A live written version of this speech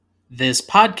This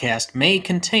podcast may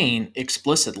contain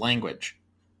explicit language.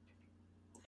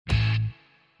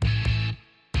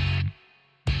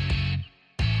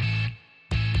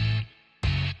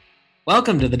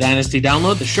 Welcome to the Dynasty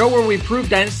Download, the show where we prove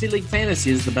Dynasty League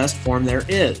Fantasy is the best form there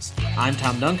is. I'm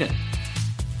Tom Duncan.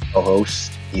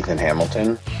 Co-host Ethan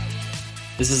Hamilton.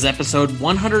 This is episode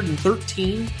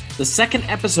 113, the second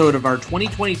episode of our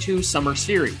 2022 summer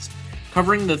series,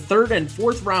 covering the third and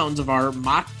fourth rounds of our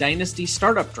mock Dynasty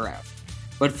startup draft.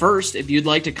 But first, if you'd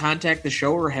like to contact the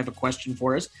show or have a question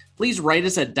for us, please write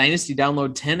us at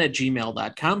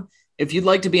dynastydownload10@gmail.com. If you'd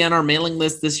like to be on our mailing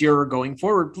list this year or going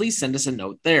forward, please send us a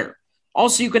note there.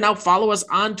 Also, you can now follow us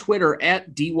on Twitter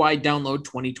at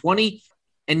DYDownload2020,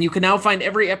 and you can now find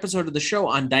every episode of the show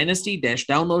on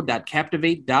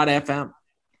dynasty-download.captivate.fm.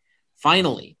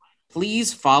 Finally,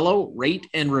 please follow, rate,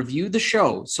 and review the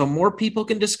show so more people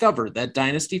can discover that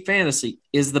Dynasty Fantasy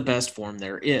is the best form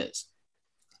there is.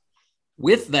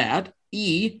 With that,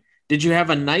 E, did you have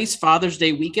a nice Father's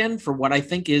Day weekend for what I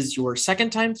think is your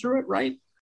second time through it, right?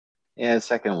 Yeah,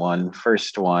 second one.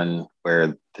 First one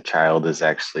where the child is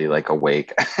actually like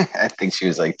awake. I think she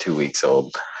was like 2 weeks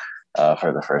old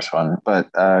for the first one. But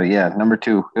yeah, number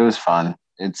two, it was fun.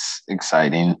 It's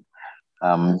exciting.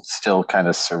 Still kind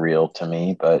of surreal to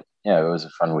me, but yeah, it was a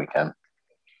fun weekend.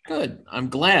 Good. I'm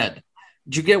glad.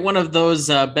 Did you get one of those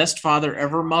best father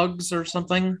ever mugs or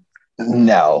something?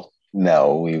 No,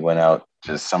 we went out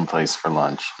just someplace for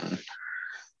lunch. And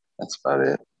that's about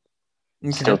it.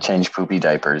 Okay. Still change poopy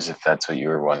diapers, if that's what you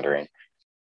were wondering.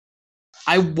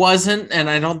 I wasn't, and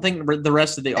I don't think the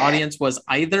rest of the audience was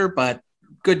either, but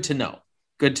good to know.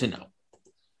 Good to know.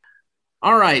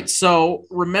 All right, so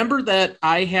remember that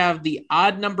I have the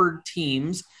odd-numbered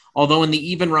teams, although in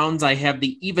the even rounds I have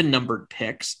the even-numbered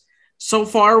picks. So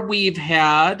far, we've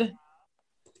had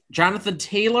Jonathan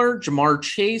Taylor, Ja'Marr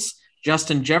Chase,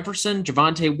 Justin Jefferson,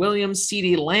 Javonte Williams,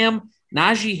 CeeDee Lamb,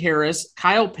 Najee Harris,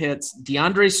 Kyle Pitts,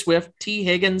 DeAndre Swift, T.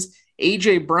 Higgins,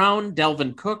 A.J. Brown,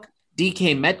 Delvin Cook,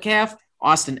 DK Metcalf,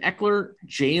 Austin Eckler,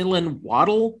 Jalen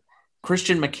Waddle,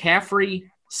 Christian McCaffrey,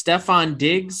 Stephon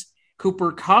Diggs,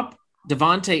 Cooper Kupp,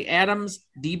 Devontae Adams,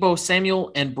 Deebo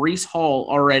Samuel, and Breece Hall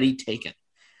already taken.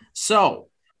 So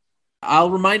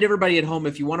I'll remind everybody at home,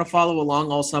 if you want to follow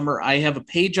along all summer, I have a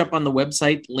page up on the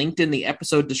website linked in the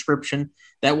episode description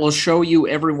that will show you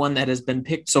everyone that has been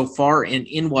picked so far and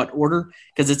in what order,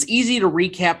 because it's easy to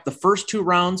recap the first two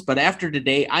rounds, but after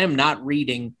today, I am not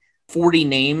reading 40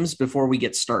 names before we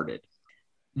get started.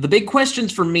 The big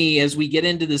questions for me as we get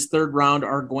into this third round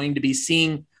are going to be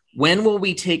seeing when will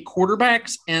we take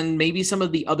quarterbacks and maybe some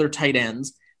of the other tight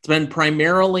ends. It's been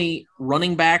primarily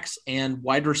running backs and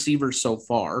wide receivers so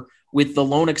far, with the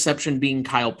lone exception being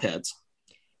Kyle Pitts.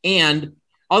 And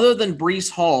other than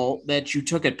Breece Hall that you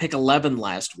took at pick 11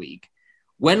 last week,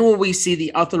 when will we see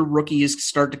the other rookies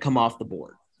start to come off the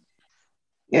board?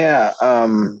 Yeah,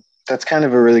 that's kind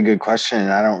of a really good question.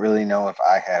 And I don't really know if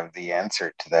I have the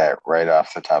answer to that right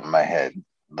off the top of my head.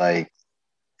 Like,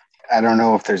 I don't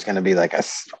know if there's going to be like a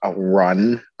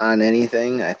run on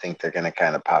anything. I think they're going to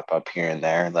kind of pop up here and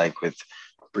there, like with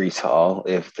Breece Hall.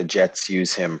 If the Jets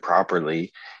use him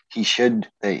properly, he should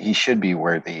be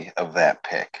worthy of that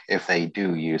pick if they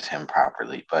do use him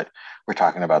properly. But we're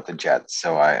talking about the Jets,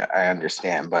 so I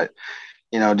understand. But,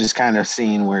 just kind of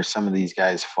seeing where some of these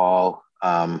guys fall.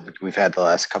 We've had the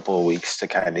last couple of weeks to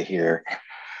kind of hear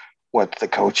what the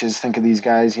coaches think of these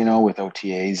guys, with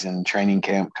OTAs and training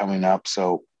camp coming up.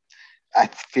 So I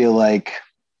feel like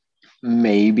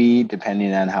maybe,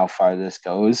 depending on how far this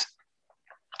goes,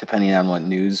 depending on what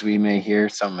news we may hear,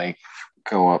 some may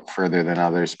go up further than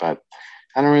others, but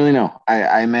I don't really know.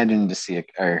 I imagine to see a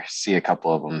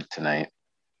couple of them tonight.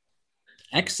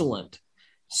 Excellent.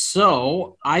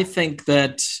 So I think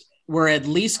that we're at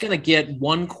least going to get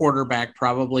one quarterback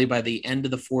probably by the end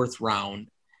of the fourth round.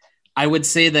 I would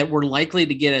say that we're likely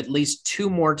to get at least two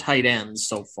more tight ends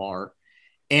so far.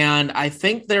 And I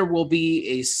think there will be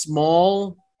a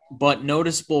small but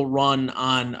noticeable run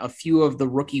on a few of the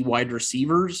rookie wide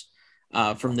receivers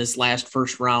from this last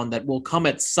first round that will come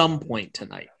at some point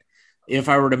tonight, if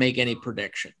I were to make any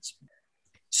predictions.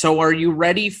 So are you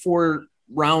ready for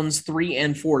rounds 3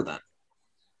 and 4 then?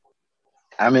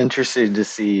 I'm interested to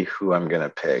see who I'm going to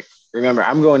pick. Remember,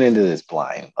 I'm going into this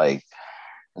blind. Like,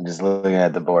 I'm just looking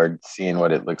at the board, seeing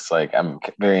what it looks like. I'm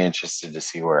very interested to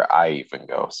see where I even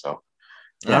go. So,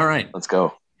 yeah, all right, let's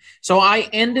go. So I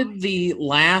ended the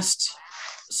last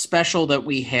special that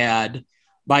we had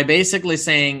by basically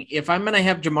saying, if I'm going to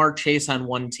have Ja'Marr Chase on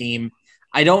one team,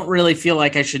 I don't really feel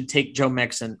like I should take Joe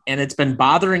Mixon. And it's been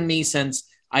bothering me since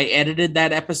I edited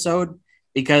that episode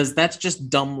because that's just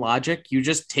dumb logic. You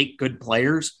just take good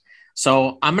players.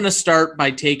 So I'm going to start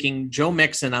by taking Joe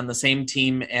Mixon on the same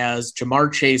team as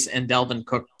Ja'Marr Chase and Dalvin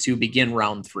Cook to begin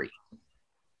round 3.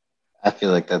 I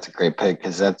feel like that's a great pick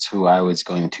because that's who I was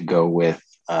going to go with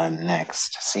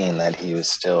next, seeing that he was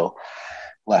still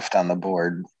left on the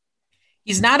board.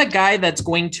 He's not a guy that's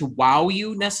going to wow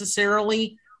you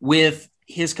necessarily with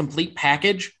his complete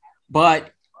package,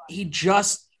 but he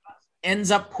just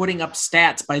ends up putting up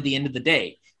stats by the end of the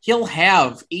day. He'll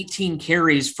have 18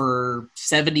 carries for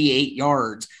 78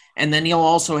 yards, and then he'll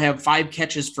also have 5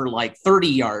 catches for like 30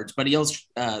 yards, but he'll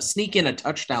sneak in a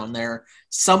touchdown there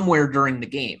somewhere during the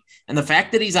game. And the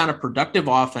fact that he's on a productive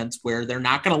offense where they're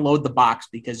not going to load the box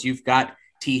because you've got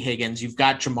T. Higgins, you've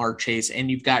got Ja'Marr Chase,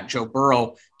 and you've got Joe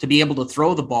Burrow to be able to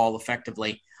throw the ball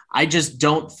effectively, I just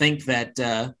don't think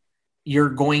that you're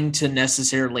going to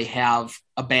necessarily have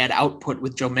a bad output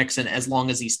with Joe Mixon as long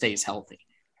as he stays healthy.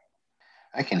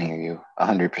 I can hear you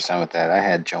 100% with that. I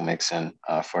had Joe Mixon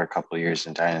for a couple of years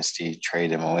in Dynasty,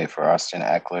 traded him away for Austin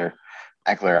Eckler.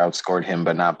 Eckler outscored him,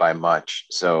 but not by much.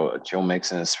 So Joe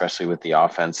Mixon, especially with the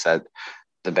offense that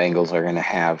the Bengals are going to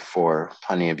have for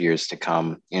plenty of years to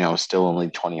come, still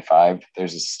only 25.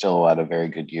 There's still a lot of very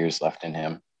good years left in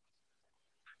him.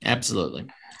 Absolutely.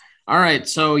 All right.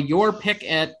 So your pick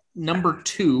at number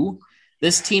 2,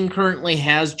 this team currently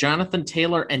has Jonathan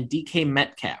Taylor and DK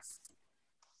Metcalf.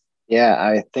 Yeah,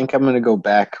 I think I'm going to go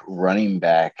back running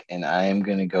back, and I am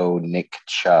going to go Nick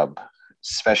Chubb,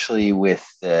 especially with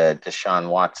the Deshaun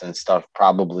Watson stuff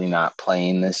probably not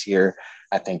playing this year.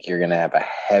 I think you're going to have a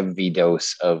heavy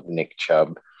dose of Nick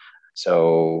Chubb.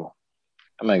 So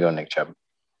I'm going to go Nick Chubb.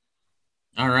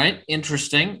 All right,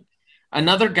 interesting.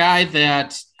 Another guy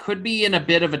that could be in a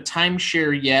bit of a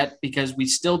timeshare yet because we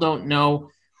still don't know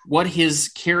what his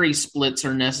carry splits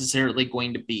are necessarily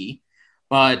going to be,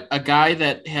 but a guy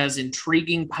that has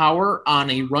intriguing power on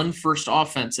a run-first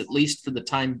offense, at least for the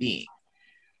time being.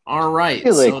 All right.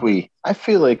 I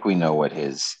feel like we know what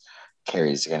his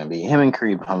carries are going to be. Him and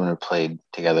Kareem Hunt have played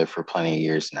together for plenty of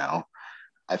years now.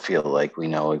 I feel like we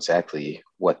know exactly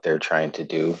what they're trying to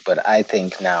do. But I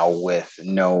think now with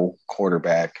no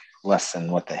quarterback, less than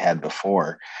what they had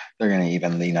before, they're going to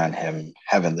even lean on him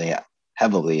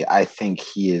heavily. I think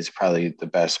he is probably the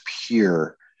best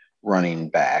pure running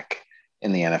back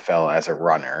in the NFL as a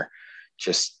runner,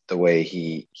 just the way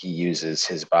he uses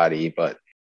his body. But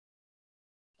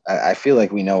I feel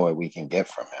like we know what we can get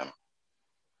from him.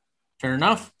 Fair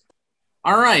enough.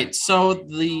 All right. So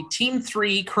the team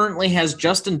 3 currently has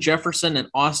Justin Jefferson and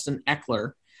Austin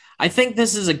Eckler. I think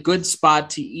this is a good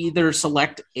spot to either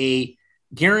select a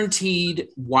guaranteed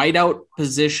wideout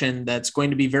position that's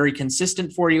going to be very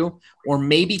consistent for you, or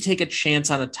maybe take a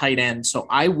chance on a tight end. So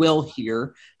I will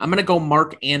here. I'm going to go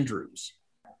Mark Andrews.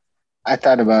 I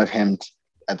thought about him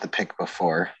at the pick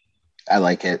before. I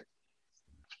like it.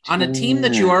 On a team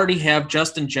that you already have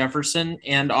Justin Jefferson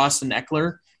and Austin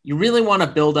Eckler, you really want to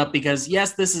build up because,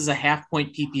 yes, this is a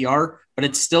half-point PPR, but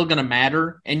it's still going to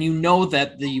matter. And you know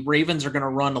that the Ravens are going to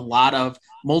run a lot of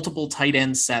multiple tight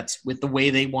end sets with the way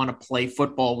they want to play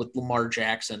football with Lamar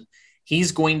Jackson.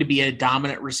 He's going to be a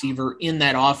dominant receiver in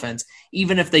that offense,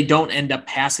 even if they don't end up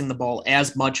passing the ball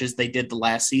as much as they did the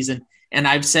last season. And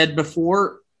I've said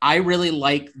before, I really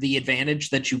like the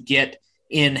advantage that you get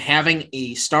in having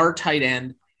a star tight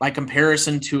end by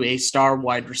comparison to a star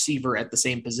wide receiver at the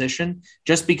same position,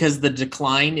 just because the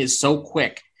decline is so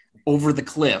quick over the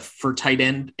cliff for tight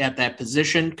end at that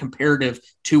position comparative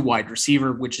to wide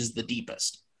receiver, which is the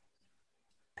deepest.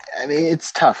 I mean,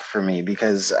 it's tough for me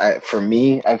because I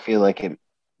feel like it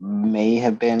may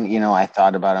have been, I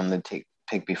thought about him to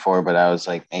pick before, but I was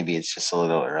like, maybe it's just a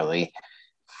little early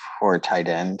for a tight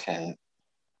end, and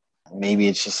maybe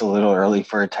it's just a little early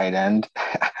for a tight end.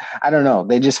 I don't know.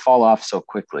 They just fall off so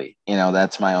quickly.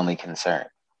 That's my only concern.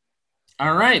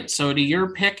 All right. So to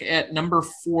your pick at number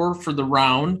 4 for the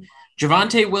round,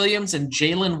 Javonte Williams and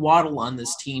Jalen Waddle on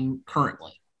this team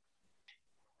currently.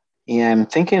 Yeah, I'm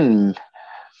thinking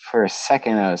for a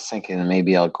second, I was thinking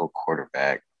maybe I'll go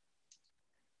quarterback.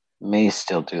 May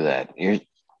still do that.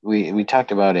 We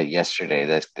talked about it yesterday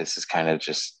that this is kind of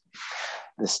just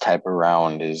this type of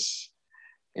round is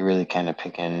you're really kind of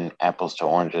picking apples to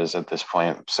oranges at this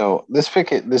point. So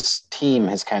this team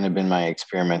has kind of been my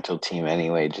experimental team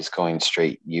anyway, just going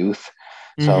straight youth.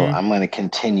 Mm-hmm. So I'm going to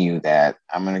continue that.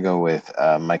 I'm going to go with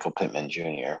Michael Pittman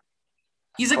Jr.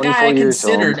 He's a guy I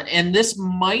considered, and this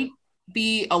might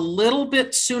be a little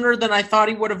bit sooner than I thought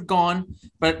he would have gone.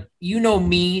 But you know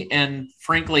me, and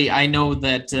frankly, I know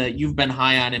that you've been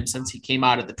high on him since he came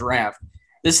out of the draft.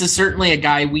 This is certainly a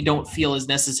guy we don't feel is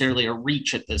necessarily a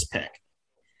reach at this pick.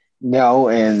 No,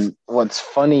 and what's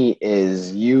funny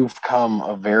is you've come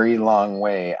a very long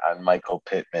way on Michael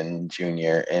Pittman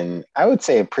Jr. in, I would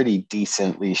say, a pretty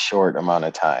decently short amount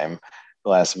of time, the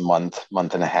last month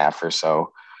and a half or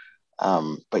so.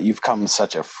 But you've come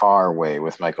such a far way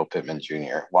with Michael Pittman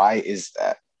Jr. Why is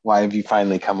that? Why have you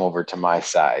finally come over to my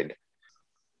side?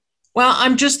 Well,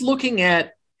 I'm just looking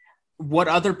at what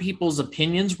other people's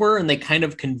opinions were, and they kind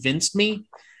of convinced me.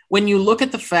 When you look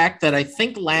at the fact that I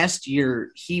think last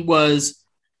year he was,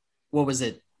 what was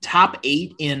it, top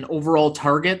 8 in overall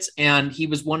targets, and he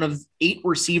was one of 8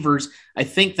 receivers, I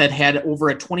think, that had over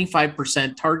a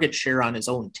 25% target share on his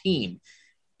own team.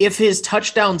 If his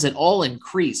touchdowns at all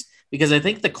increase, because I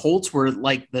think the Colts were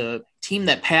like the team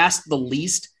that passed the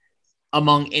least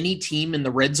among any team in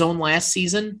the red zone last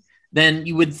season, then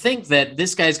you would think that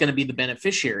this guy's going to be the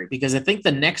beneficiary, because I think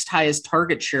the next highest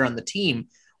target share on the team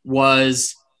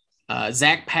was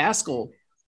Zach Pascal,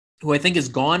 who I think is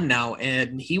gone now,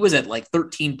 and he was at like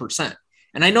 13%.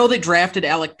 And I know they drafted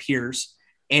Alec Pierce,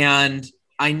 and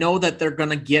I know that they're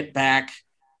going to get back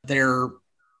their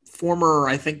former,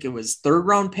 I think it was third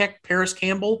round pick, Paris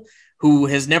Campbell, who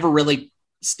has never really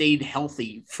stayed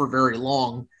healthy for very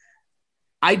long.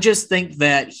 I just think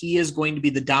that he is going to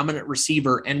be the dominant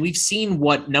receiver. And we've seen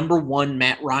what number one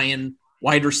Matt Ryan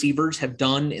wide receivers have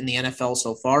done in the NFL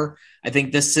so far. I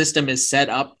think this system is set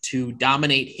up to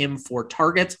dominate him for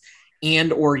targets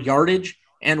and or yardage.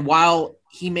 And while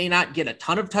he may not get a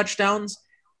ton of touchdowns,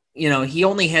 you know, he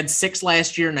only had 6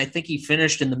 last year, and I think he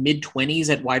finished in the mid-20s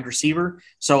at wide receiver.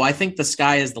 So I think the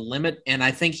sky is the limit, and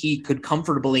I think he could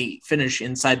comfortably finish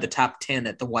inside the top 10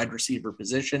 at the wide receiver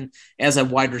position as a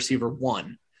wide receiver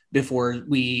 1 before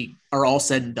we are all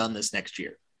said and done this next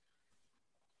year.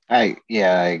 I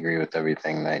agree with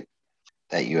everything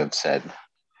that you have said.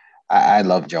 I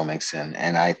love Joe Mixon,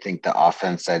 and I think the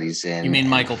offense that he's in. You mean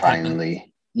Michael finally,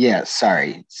 Pittman? Yeah,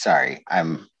 sorry.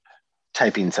 I'm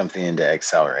typing something into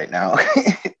Excel right now.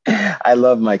 I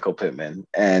love Michael Pittman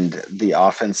and the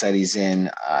offense that he's in,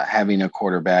 having a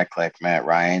quarterback like Matt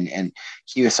Ryan. And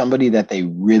he was somebody that they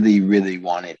really, really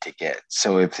wanted to get.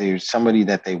 So if there's somebody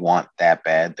that they want that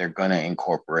bad, they're going to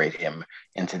incorporate him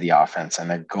into the offense, and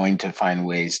they're going to find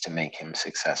ways to make him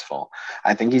successful.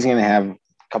 I think he's going to have a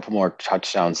couple more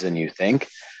touchdowns than you think.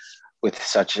 With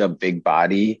such a big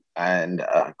body and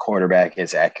a quarterback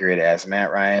as accurate as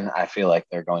Matt Ryan, I feel like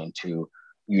they're going to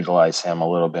utilize him a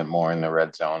little bit more in the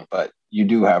red zone. But you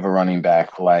do have a running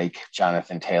back like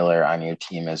Jonathan Taylor on your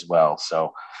team as well.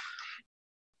 So,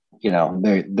 you know,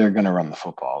 they're going to run the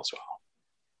football as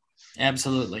well.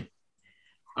 Absolutely.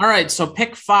 All right, so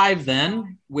pick 5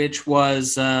 then, which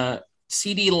was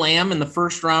CeeDee Lamb in the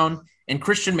first round and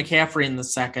Christian McCaffrey in the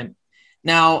second.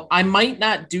 Now, I might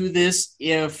not do this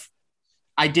if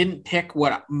I didn't pick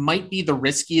what might be the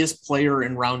riskiest player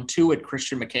in round 2 at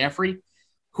Christian McCaffrey,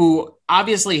 who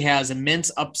obviously has immense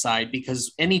upside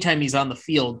because anytime he's on the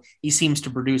field, he seems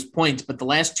to produce points. But the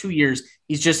last 2 years,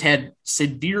 he's just had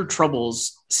severe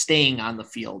troubles staying on the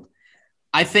field.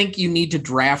 I think you need to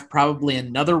draft probably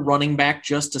another running back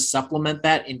just to supplement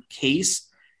that in case.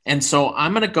 And so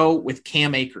I'm going to go with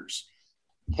Cam Akers.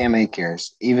 Cam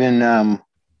Akers, even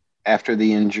after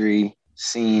the injury,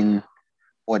 seeing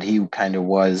what he kind of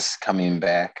was coming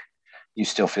back, you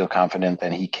still feel confident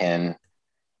that he can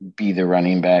be the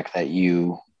running back that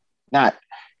you not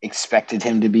expected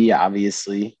him to be,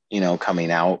 obviously, you know,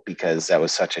 coming out because that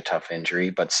was such a tough injury,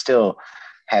 but still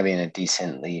having a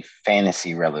decently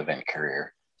fantasy relevant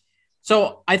career.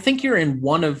 So I think you're in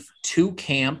one of 2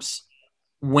 camps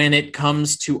when it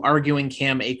comes to arguing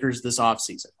Cam Akers this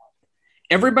offseason.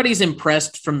 Everybody's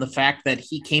impressed from the fact that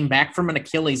he came back from an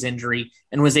Achilles injury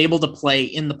and was able to play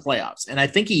in the playoffs. And I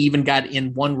think he even got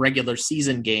in one regular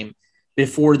season game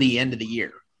before the end of the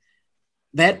year.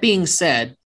 That being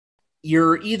said,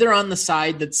 you're either on the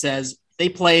side that says they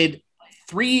played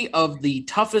 3 of the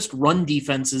toughest run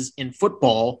defenses in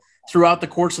football throughout the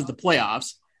course of the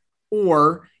playoffs,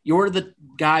 or you're the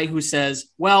guy who says,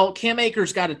 well, Cam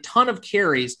Akers got a ton of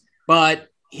carries, but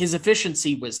his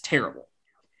efficiency was terrible.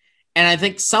 And I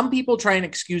think some people try and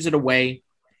excuse it away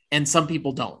and some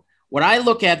people don't. What I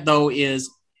look at, though, is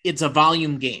it's a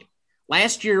volume game.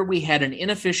 Last year, we had an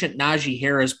inefficient Najee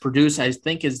Harris produce, I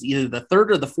think, is either the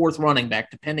 3rd or the 4th running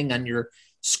back, depending on your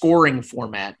scoring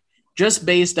format, just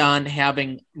based on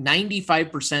having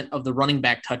 95% of the running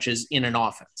back touches in an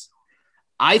offense.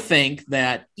 I think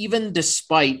that even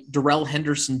despite Darrell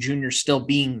Henderson Jr. still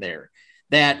being there,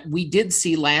 that we did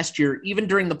see last year, even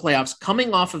during the playoffs,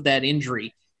 coming off of that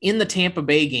injury, in the Tampa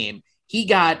Bay game, he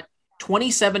got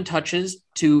 27 touches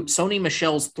to Sony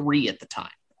Michel's 3 at the time,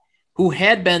 who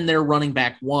had been their running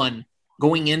back 1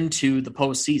 going into the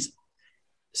postseason.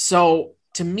 So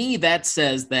to me, that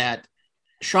says that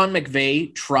Sean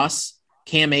McVay trusts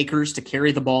Cam Akers to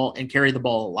carry the ball and carry the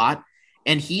ball a lot.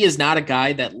 And he is not a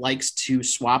guy that likes to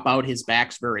swap out his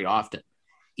backs very often.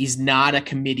 He's not a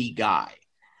committee guy.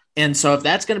 And so if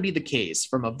that's going to be the case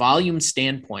from a volume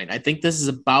standpoint, I think this is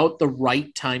about the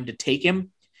right time to take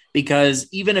him, because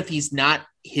even if he's not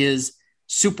his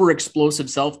super explosive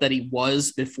self that he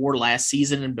was before last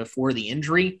season and before the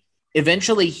injury,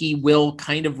 eventually he will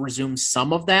kind of resume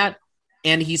some of that,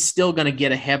 and he's still going to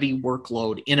get a heavy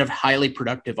workload in a highly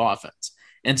productive offense.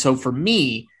 And so for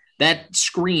me, that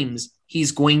screams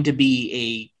he's going to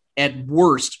be at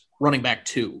worst, running back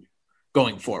 2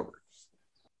 going forward.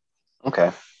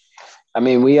 Okay. I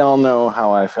mean, we all know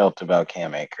how I felt about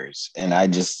Cam Akers, and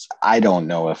I don't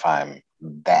know if I'm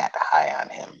that high on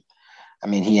him. I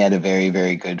mean, he had a very,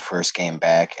 very good first game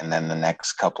back, and then the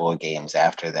next couple of games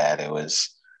after that,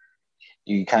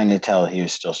 you kind of tell he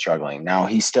was still struggling. Now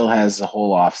he still has the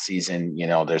whole off season.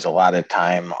 There's a lot of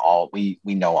time. We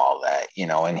know all that.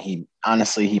 And he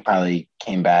probably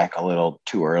came back a little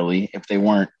too early. If they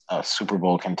weren't a Super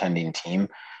Bowl contending team,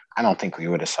 I don't think we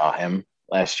would have saw him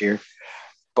last year.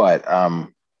 But I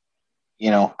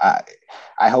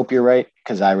hope you're right,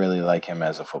 because I really like him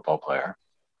as a football player.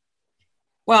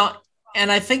 Well, and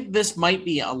I think this might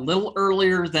be a little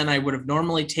earlier than I would have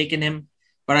normally taken him,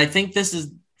 but I think this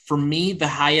is, for me, the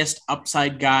highest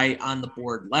upside guy on the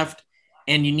board left,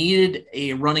 and you needed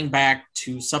a running back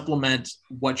to supplement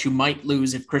what you might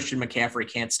lose if Christian McCaffrey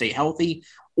can't stay healthy,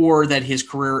 or that his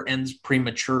career ends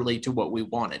prematurely to what we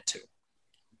want it to.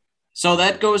 So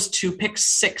that goes to pick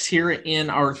 6 here in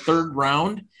our third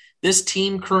round. This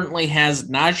team currently has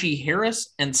Najee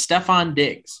Harris and Stephon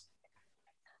Diggs.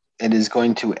 It is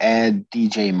going to add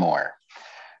DJ Moore,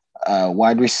 a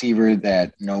wide receiver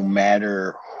that no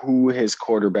matter who his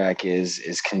quarterback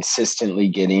is consistently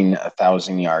getting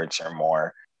 1,000 yards or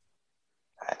more.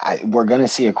 We're going to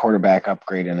see a quarterback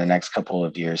upgrade in the next couple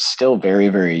of years. Still very,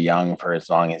 very young for as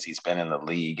long as he's been in the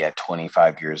league at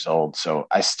 25 years old. So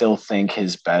I still think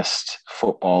his best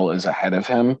football is ahead of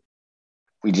him.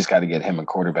 We just got to get him a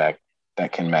quarterback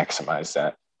that can maximize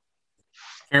that.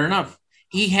 Fair enough.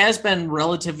 He has been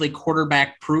relatively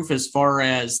quarterback proof as far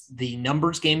as the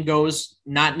numbers game goes,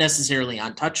 not necessarily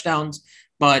on touchdowns,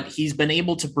 but he's been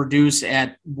able to produce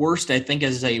at worst, I think,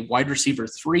 as a wide receiver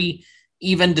 3,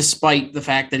 even despite the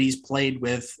fact that he's played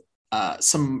with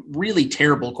some really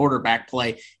terrible quarterback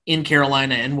play in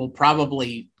Carolina and will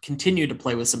probably continue to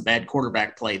play with some bad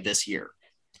quarterback play this year.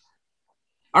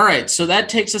 All right, so that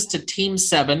takes us to Team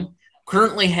 7.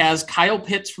 Currently has Kyle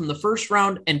Pitts from the first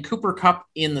round and Cooper Kupp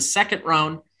in the second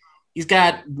round. He's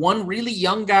got one really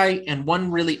young guy and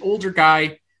one really older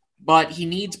guy, but he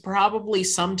needs probably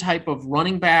some type of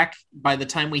running back by the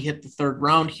time we hit the third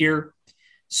round here.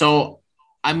 So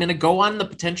I'm going to go on the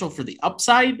potential for the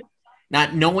upside,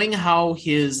 not knowing how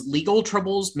his legal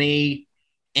troubles may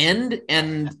end,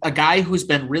 and a guy who's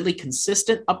been really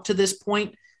consistent up to this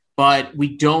point, but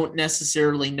we don't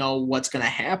necessarily know what's going to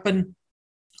happen.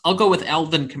 I'll go with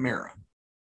Alvin Kamara.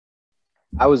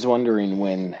 I was wondering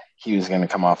when he was going to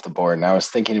come off the board, and I was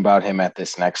thinking about him at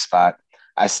this next spot.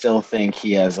 I still think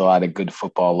he has a lot of good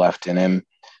football left in him,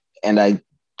 and I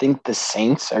think the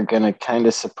Saints are going to kind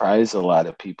of surprise a lot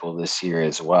of people this year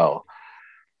as well.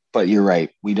 But you're right.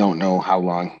 We don't know how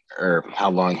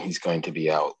long he's going to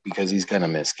be out, because he's going to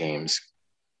miss games.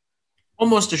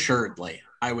 Almost assuredly,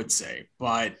 I would say.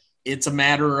 But it's a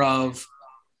matter of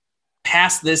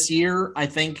past this year. I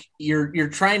think you're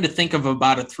trying to think of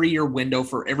about a 3-year window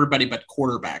for everybody but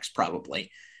quarterbacks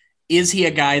probably. Is he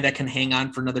a guy that can hang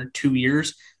on for another 2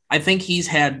 years? I think he's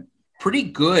had pretty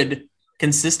good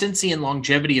consistency and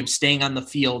longevity of staying on the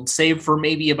field, save for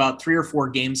maybe about 3 or 4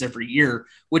 games every year,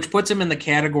 which puts him in the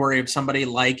category of somebody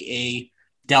like a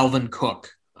Dalvin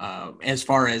Cook as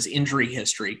far as injury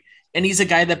history. And he's a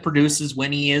guy that produces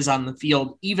when he is on the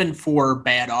field, even for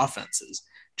bad offenses,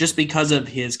 just because of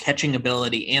his catching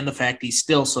ability and the fact he's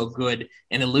still so good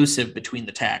and elusive between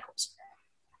the tackles.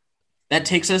 That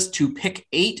takes us to pick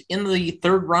 8 in the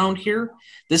third round here.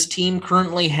 This team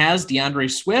currently has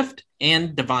DeAndre Swift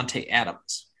and Devontae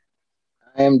Adams.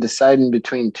 I am deciding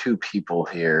between 2 people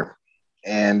here,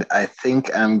 and I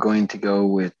think I'm going to go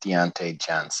with Deontay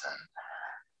Johnson.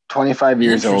 25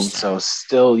 years old, so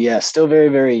still very,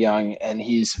 very young, and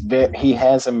he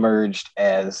has emerged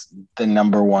as the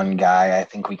number 1 guy, I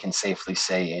think we can safely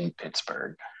say, in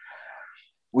Pittsburgh.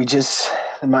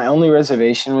 My only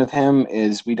reservation with him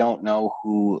is we don't know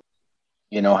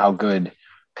how good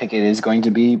Pickett is going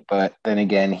to be, but then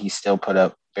again, he still put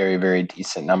up very, very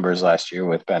decent numbers last year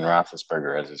with Ben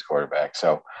Roethlisberger as his quarterback.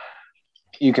 So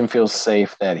you can feel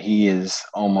safe that he is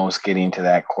almost getting to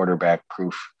that quarterback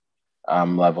proof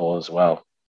level as well.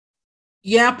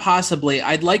 Yeah, possibly.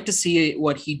 I'd like to see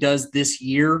what he does this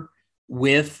year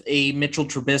with a Mitchell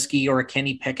Trubisky or a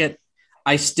Kenny Pickett.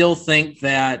 I still think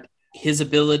that his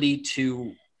ability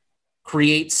to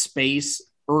create space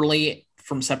early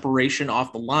from separation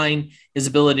off the line, his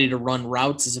ability to run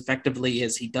routes as effectively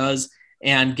as he does,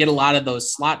 and get a lot of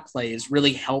those slot plays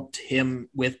really helped him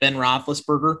with Ben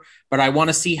Roethlisberger. But I want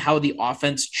to see how the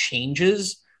offense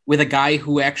changes with a guy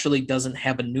who actually doesn't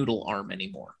have a noodle arm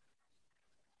anymore.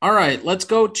 All right, let's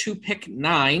go to pick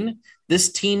 9.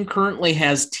 This team currently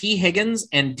has T. Higgins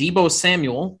and Deebo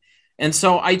Samuel. And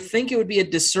so I think it would be a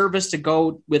disservice to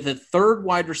go with a third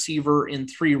wide receiver in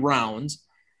 3 rounds.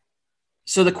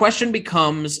 So the question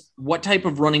becomes, what type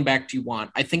of running back do you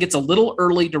want? I think it's a little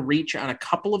early to reach on a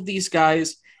couple of these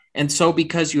guys. And so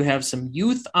because you have some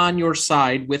youth on your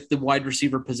side with the wide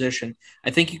receiver position,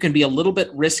 I think you can be a little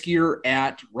bit riskier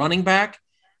at running back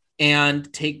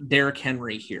and take Derrick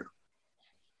Henry here.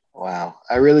 Wow.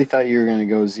 I really thought you were going to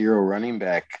go 0 running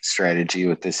back strategy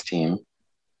with this team.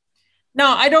 No,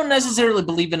 I don't necessarily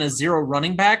believe in a 0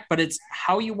 running back, but it's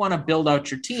how you want to build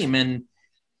out your team. And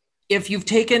if you've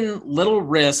taken little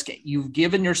risk, you've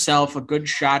given yourself a good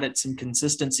shot at some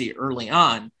consistency early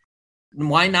on,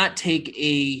 why not take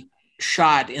a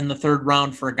shot in the 3rd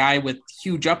round for a guy with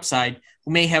huge upside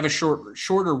who may have a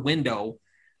shorter window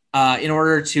in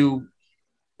order to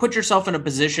put yourself in a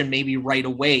position maybe right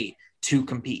away to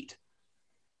compete?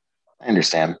 I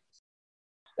understand.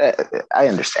 I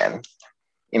understand.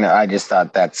 I just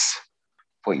thought that's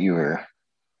what you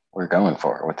were going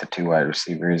for with the 2 wide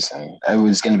receivers. And it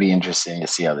was going to be interesting to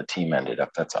see how the team ended up.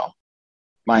 That's all.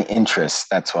 My interest,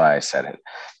 that's why I said it.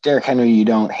 Derrick Henry, you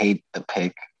don't hate the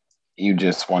pick. You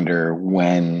just wonder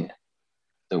when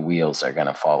the wheels are going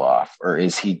to fall off. Or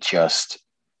is he just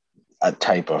a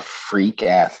type of freak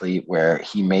athlete where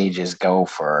he may just go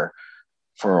for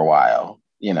a while,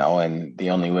 and the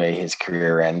only way his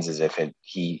career ends is if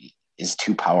he is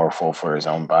too powerful for his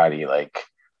own body, like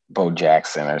Bo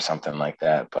Jackson or something like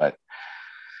that. But,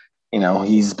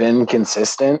 he's been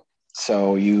consistent,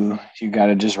 so you got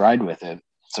to just ride with it.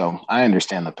 So I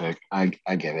understand the pick. I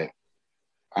get it.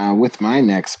 With my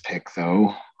next pick,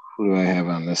 though, who do I have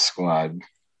on this squad?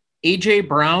 A.J.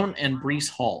 Brown and Breece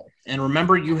Hall. And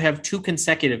remember, you have 2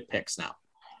 consecutive picks now.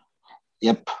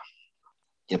 Yep.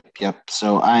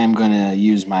 So I am going to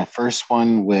use my first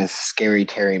one with Scary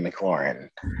Terry McLaurin.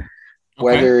 Okay.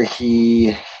 Whether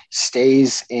he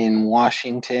stays in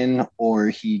Washington or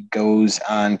he goes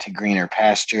on to greener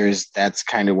pastures, that's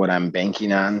kind of what I'm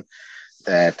banking on,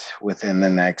 that within the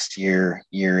next year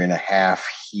and a half,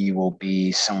 he will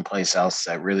be someplace else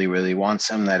that really, really wants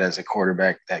him, that has a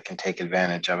quarterback that can take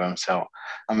advantage of him. So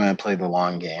I'm going to play the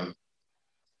long game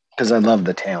because I love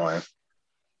the talent.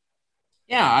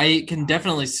 Yeah, I can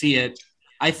definitely see it.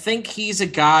 I think he's a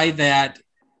guy that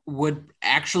would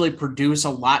actually produce a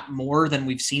lot more than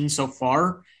we've seen so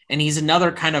far. And he's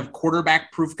another kind of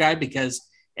quarterback proof guy, because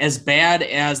as bad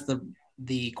as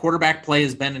the quarterback play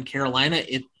has been in Carolina,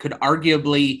 it could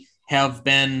arguably have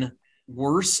been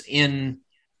worse in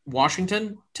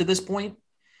Washington to this point.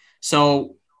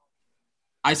 So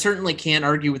I certainly can't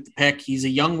argue with the pick. He's a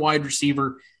young wide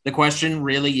receiver. The question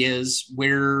really is,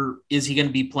 where is he going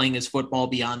to be playing his football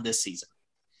beyond this season?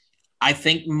 I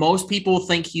think most people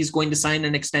think he's going to sign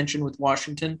an extension with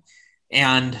Washington.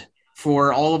 And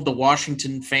for all of the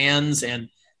Washington fans and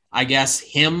I guess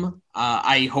him,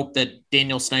 I hope that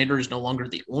Daniel Snyder is no longer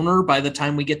the owner by the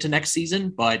time we get to next season,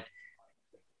 but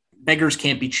beggars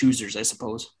can't be choosers, I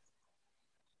suppose.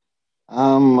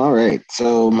 All right.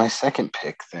 So my second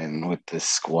pick then with this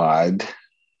squad.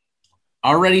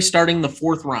 Already starting the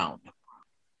 4th round.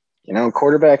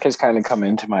 Quarterback has kind of come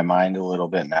into my mind a little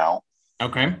bit now.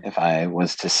 Okay. If I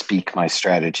was to speak my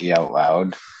strategy out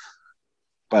loud.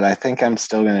 But I think I'm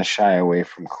still going to shy away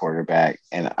from quarterback,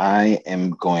 and I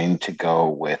am going to go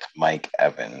with Mike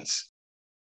Evans.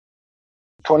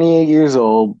 28 years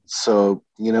old, so,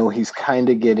 he's kind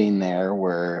of getting there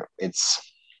where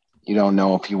you don't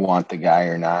know if you want the guy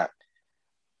or not.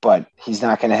 But he's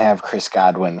not going to have Chris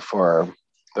Godwin for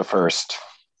the first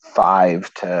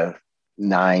 5 to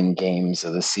 9 games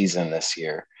of the season this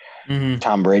year. Mm-hmm.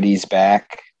 Tom Brady's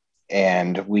back.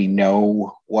 And we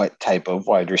know what type of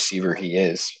wide receiver he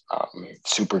is.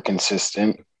 Super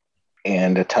consistent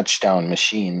and a touchdown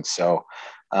machine. So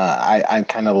I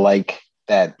kind of like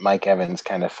that Mike Evans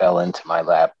kind of fell into my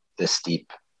lap this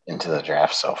deep into the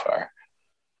draft so far.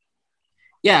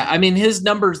 Yeah, I mean, his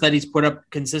numbers that he's put up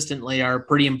consistently are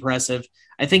pretty impressive.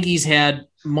 I think he's had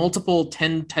multiple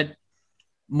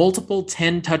multiple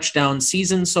 10 touchdown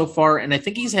seasons so far. And I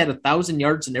think he's had 1,000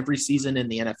 yards in every season in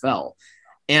the NFL.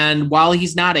 And while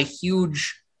he's not a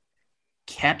huge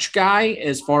catch guy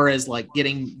as far as like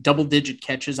getting double digit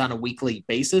catches on a weekly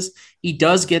basis, he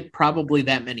does get probably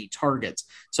that many targets.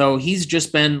 So he's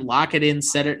just been lock it in,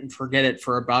 set it and forget it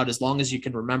for about as long as you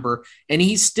can remember. And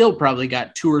he's still probably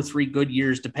got 2 or 3 good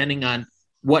years, depending on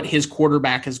what his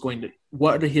quarterback play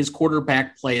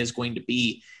is going to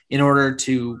be in order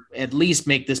to at least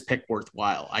make this pick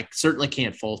worthwhile. I certainly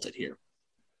can't fault it here.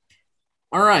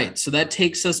 All right. So that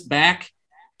takes us back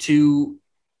to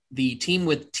the team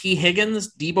with T.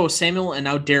 Higgins, Deebo Samuel, and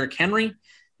now Derrick Henry.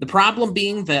 The problem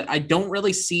being that I don't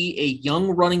really see a young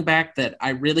running back that I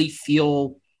really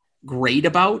feel great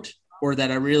about or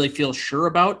that I really feel sure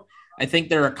about. I think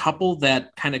there are a couple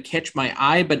that kind of catch my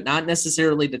eye, but not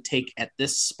necessarily to take at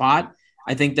this spot.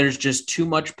 I think there's just too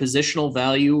much positional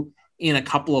value in a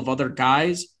couple of other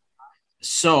guys.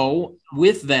 So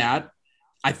with that,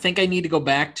 I think I need to go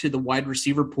back to the wide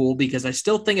receiver pool because I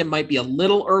still think it might be a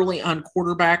little early on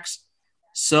quarterbacks.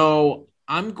 So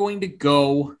I'm going to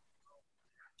go.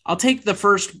 I'll take the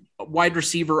first wide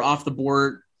receiver off the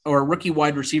board or rookie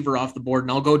wide receiver off the board,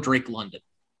 and I'll go Drake London.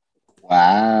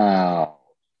 Wow.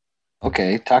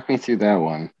 Okay, talk me through that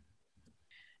one.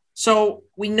 So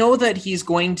we know that he's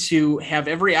going to have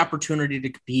every opportunity to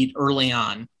compete early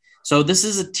on. So this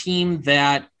is a team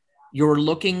that you're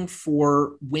looking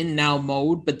for win now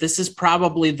mode, but this is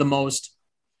probably the most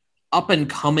up and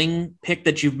coming pick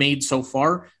that you've made so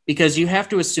far because you have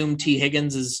to assume T.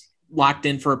 Higgins is locked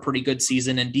in for a pretty good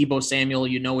season and Deebo Samuel,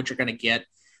 you know what you're going to get.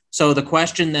 So the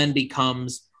question then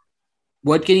becomes,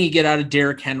 what can you get out of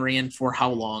Derrick Henry and for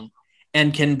how long?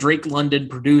 And can Drake London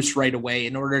produce right away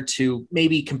in order to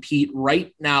maybe compete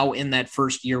right now in that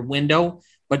first year window?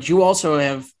 But you also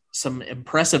have some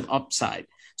impressive upside.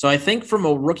 So I think from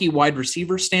a rookie wide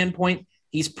receiver standpoint,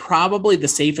 he's probably the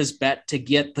safest bet to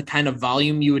get the kind of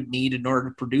volume you would need in order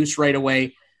to produce right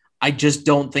away. I just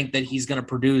don't think that he's going to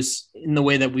produce in the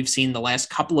way that we've seen the last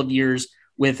couple of years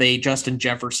with a Justin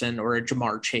Jefferson or a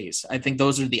Jamar Chase. I think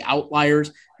those are the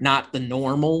outliers, not the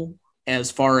normal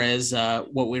as far as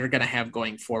what we're going to have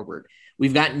going forward.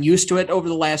 We've gotten used to it over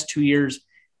the last 2 years,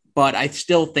 but I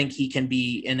still think he can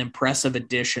be an impressive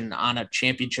addition on a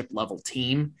championship level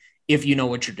team if you know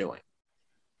what you're doing.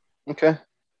 Okay.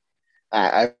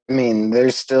 I mean,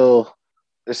 there's still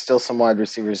some wide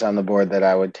receivers on the board that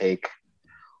I would take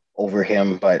over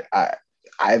him, but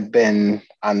I've been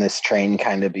on this train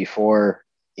kind of before,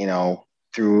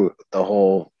 through the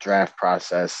whole draft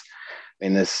process. I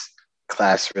mean, this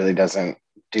class really doesn't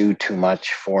do too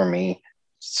much for me.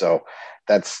 So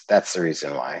that's the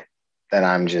reason why. That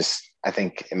I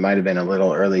think it might have been a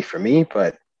little early for me,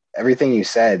 but everything you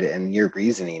said and your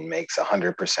reasoning makes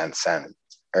 100% sense,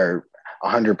 or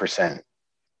 100%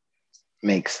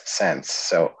 makes sense.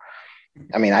 So,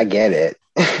 I mean, I get it.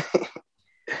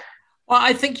 Well,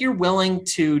 I think you're willing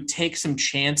to take some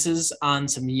chances on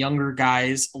some younger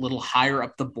guys a little higher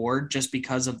up the board just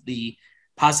because of the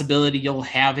possibility you'll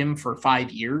have him for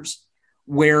 5 years.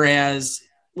 Whereas,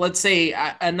 let's say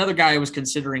another guy I was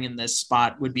considering in this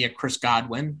spot would be a Chris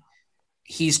Godwin.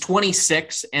 He's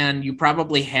 26 and you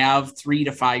probably have 3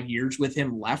 to 5 years with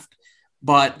him left.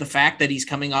 But the fact that he's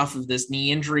coming off of this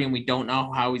knee injury and we don't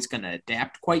know how he's going to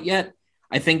adapt quite yet,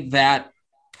 I think that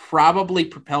probably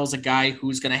propels a guy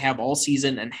who's going to have all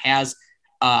season and has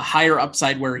a higher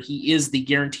upside where he is the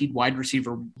guaranteed wide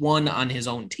receiver 1 on his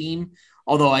own team.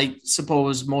 Although I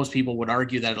suppose most people would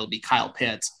argue that it'll be Kyle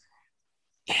Pitts,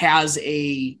 has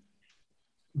a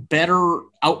better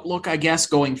outlook, I guess,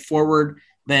 going forward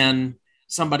than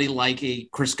somebody like a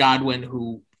Chris Godwin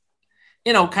who,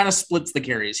 kind of splits the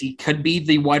carries. He could be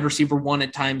the wide receiver 1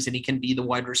 at times and he can be the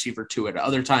wide receiver 2 at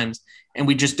other times. And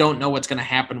we just don't know what's going to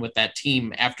happen with that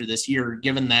team after this year,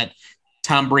 given that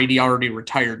Tom Brady already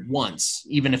retired once,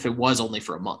 even if it was only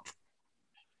for a month.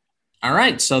 All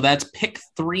right, so that's pick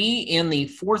 3 in the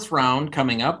 4th round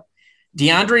coming up.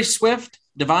 DeAndre Swift,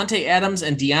 Devontae Adams,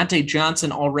 and Deontay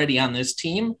Johnson already on this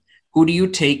team. Who do you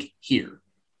take here?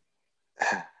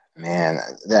 Man,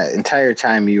 that entire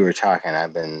time you were talking,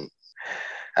 I've been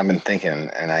thinking,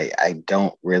 and I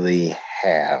don't really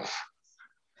have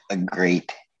a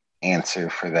great answer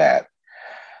for that.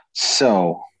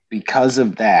 So because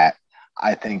of that,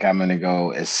 I think I'm going to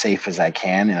go as safe as I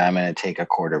can, and I'm going to take a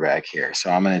quarterback here. So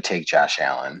I'm going to take Josh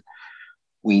Allen.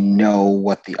 We know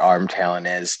what the arm talent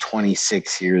is,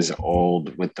 26 years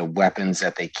old with the weapons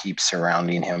that they keep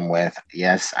surrounding him with.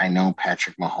 Yes, I know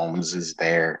Patrick Mahomes is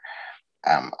there.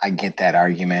 I get that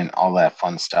argument, all that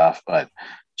fun stuff, but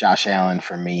Josh Allen,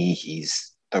 for me,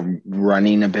 he's the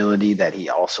running ability that he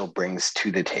also brings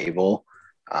to the table.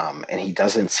 And he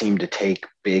doesn't seem to take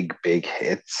big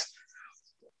hits.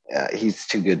 He's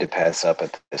too good to pass up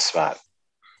at this spot.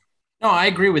 No, I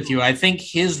agree with you. I think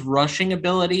his rushing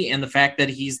ability and the fact that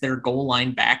he's their goal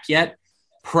line back yet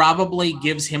probably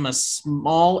gives him a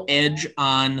small edge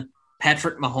on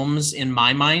Patrick Mahomes in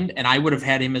my mind, and I would have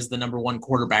had him as the number one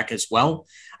quarterback as well.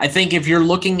 I think if you're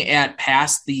looking at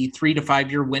past the 3 to 5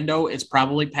 year window, it's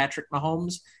probably Patrick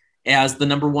Mahomes as the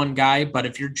number one guy. But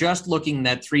if you're just looking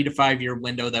that 3 to 5 year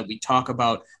window that we talk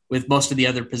about with most of the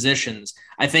other positions,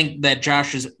 I think that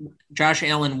Josh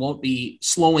Allen won't be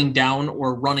slowing down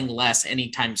or running less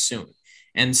anytime soon.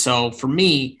 And so for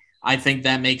me, I think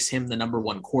that makes him the number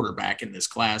one quarterback in this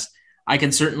class. I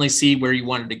can certainly see where you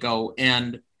wanted to go.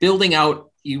 And building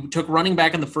out, you took running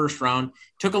back in the first round,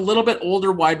 took a little bit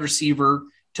older wide receiver,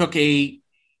 took a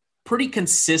pretty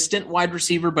consistent wide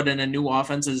receiver, but in a new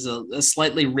offense is a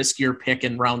slightly riskier pick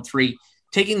in round 3.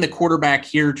 Taking the quarterback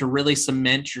here to really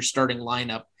cement your starting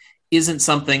lineup isn't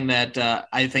something that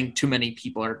I think too many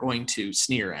people are going to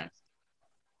sneer at.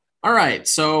 All right,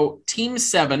 so team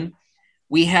 7,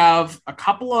 we have a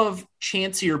couple of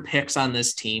chancier picks on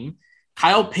this team.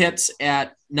 Kyle Pitts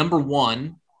at number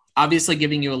 1, obviously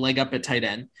giving you a leg up at tight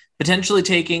end, potentially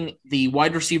taking the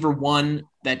wide receiver 1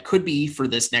 that could be for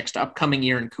this next upcoming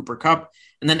year in Cooper Kupp.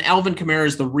 And then Alvin Kamara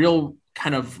is the real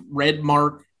kind of red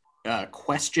mark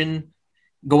question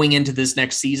going into this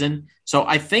next season. So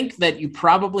I think that you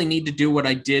probably need to do what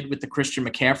I did with the Christian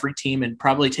McCaffrey team and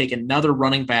probably take another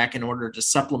running back in order to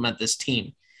supplement this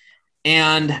team.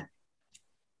 And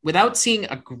without seeing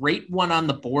a great one on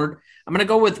the board, I'm going to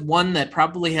go with one that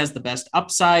probably has the best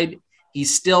upside.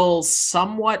 He's still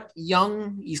somewhat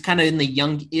young. He's kind of in the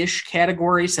young-ish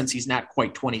category since he's not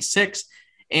quite 26.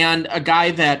 And a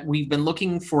guy that we've been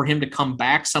looking for him to come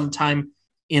back sometime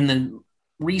in the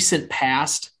recent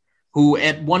past, who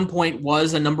at one point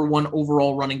was a number 1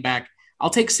 overall running back. I'll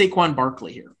take Saquon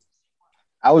Barkley here.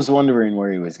 I was wondering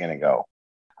where he was going to go.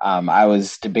 I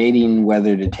was debating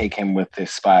whether to take him with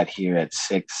this spot here at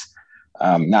 6,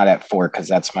 not at 4, because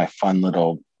that's my fun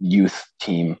little youth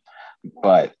team.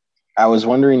 But I was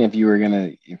wondering if you were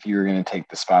gonna take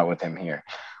the spot with him here.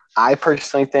 I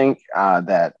personally think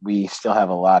that we still have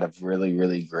a lot of really,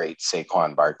 really great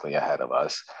Saquon Barkley ahead of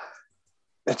us.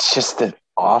 It's just the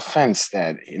offense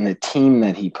that in the team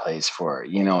that he plays for.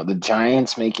 You know, the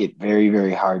Giants make it very,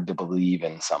 very hard to believe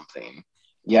in something.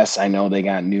 Yes, I know they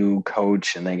got new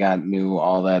coach and they got new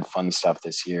all that fun stuff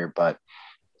this year, but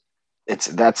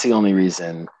that's the only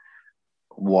reason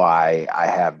why I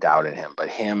have doubted him. But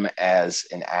him as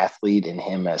an athlete and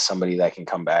him as somebody that can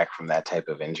come back from that type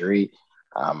of injury,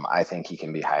 I think he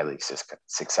can be highly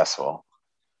successful.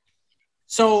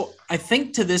 So I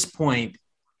think to this point,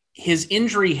 his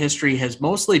injury history has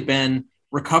mostly been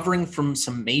recovering from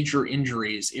some major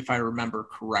injuries, if I remember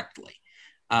correctly.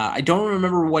 I don't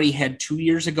remember what he had 2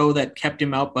 years ago that kept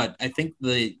him out, but I think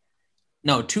 2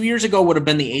 years ago would have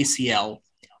been the ACL.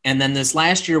 And then this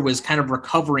last year was kind of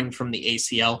recovering from the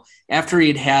ACL after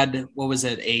he'd had,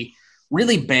 a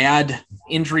really bad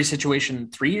injury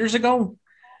situation 3 years ago.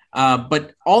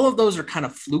 But all of those are kind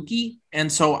of fluky.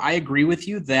 And so I agree with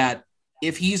you that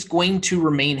if he's going to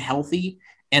remain healthy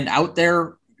and out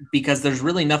there, because there's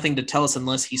really nothing to tell us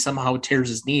unless he somehow tears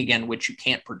his knee again, which you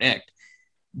can't predict,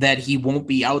 that he won't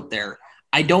be out there.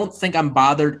 I don't think I'm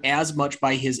bothered as much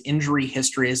by his injury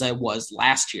history as I was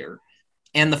last year.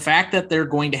 And the fact that they're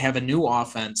going to have a new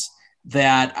offense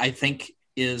that I think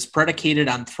is predicated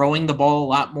on throwing the ball a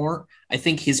lot more, I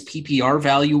think his PPR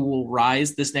value will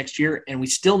rise this next year. And we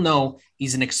still know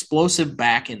he's an explosive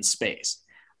back in space.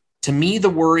 To me, the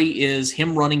worry is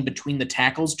him running between the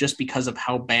tackles just because of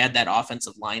how bad that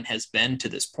offensive line has been to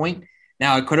this point.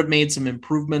 Now, I could have made some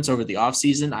improvements over the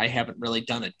offseason. I haven't really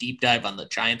done a deep dive on the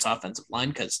Giants offensive line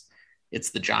because it's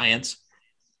the Giants.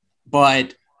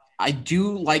 But I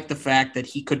do like the fact that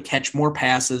he could catch more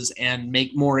passes and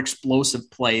make more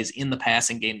explosive plays in the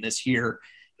passing game this year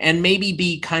and maybe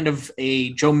be kind of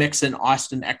a Joe Mixon,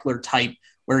 Austin Eckler type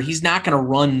where he's not going to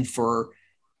run for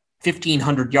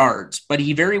 1,500 yards, but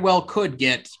he very well could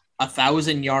get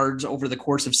 1,000 yards over the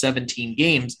course of 17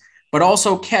 games, but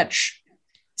also catch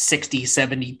 60,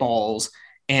 70 balls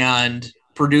and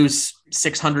produce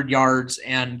 600 yards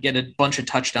and get a bunch of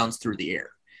touchdowns through the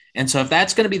air. And so if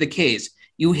that's going to be the case,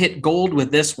 you hit gold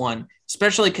with this one,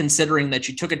 especially considering that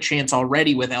you took a chance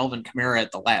already with Alvin Kamara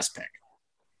at the last pick.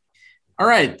 All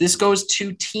right, this goes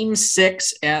to Team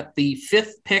 6 at the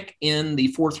 5th pick in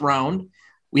the 4th round.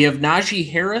 We have Najee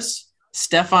Harris,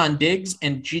 Stephon Diggs,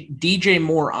 and DJ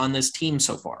Moore on this team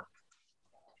so far.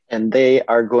 And they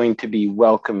are going to be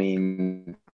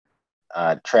welcoming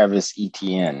Travis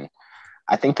Etienne.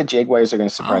 I think the Jaguars are going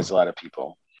to surprise a lot of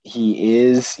people. He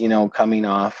is, coming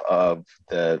off of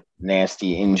the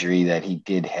nasty injury that he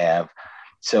did have.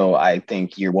 So I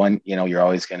think year one, you're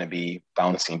always going to be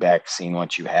bouncing back, seeing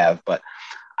what you have. But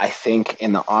I think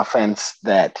in the offense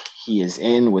that he is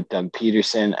in with Doug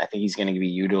Peterson, I think he's going to be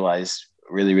utilized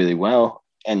really, really well.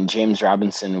 And James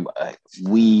Robinson,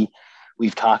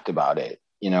 we've talked about it.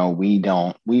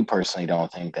 We personally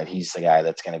don't think that he's the guy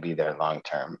that's going to be there long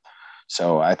term.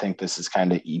 So I think this is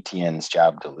kind of Etienne's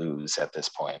job to lose at this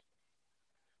point.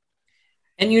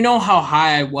 And you know how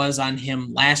high I was on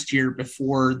him last year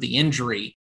before the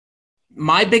injury.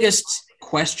 My biggest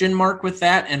question mark with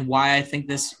that, and why I think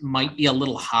this might be a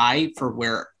little high for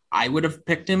where I would have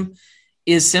picked him,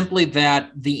 is simply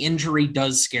that the injury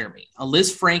does scare me. A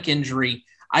Liz Frank injury,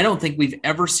 I don't think we've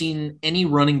ever seen any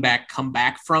running back come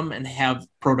back from and have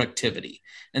productivity.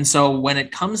 And so when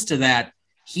it comes to that,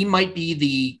 he might be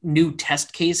the new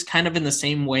test case, kind of in the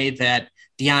same way that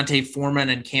Deontay Foreman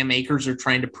and Cam Akers are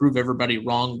trying to prove everybody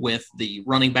wrong with the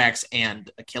running backs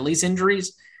and Achilles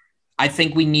injuries. I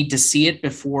think we need to see it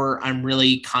before I'm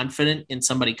really confident in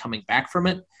somebody coming back from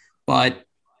it. But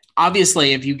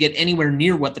obviously, if you get anywhere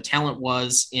near what the talent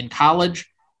was in college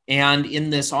and in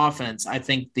this offense, I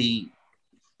think the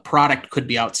product could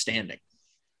be outstanding.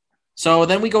 So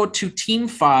then we go to Team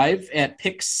 5 at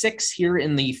pick 6 here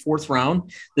in the 4th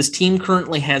round. This team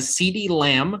currently has CeeDee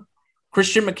Lamb,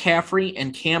 Christian McCaffrey,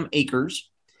 and Cam Akers.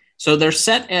 So they're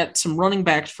set at some running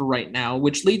backs for right now,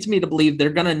 which leads me to believe they're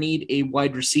going to need a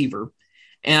wide receiver.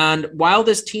 And while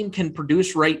this team can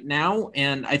produce right now,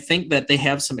 and I think that they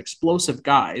have some explosive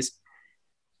guys,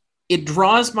 it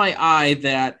draws my eye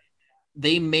that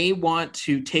they may want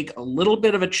to take a little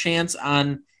bit of a chance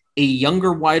on a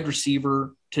younger wide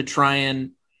receiver to try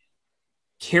and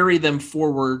carry them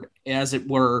forward, as it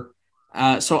were.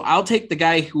 So I'll take the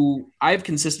guy who I've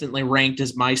consistently ranked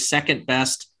as my second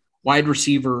best wide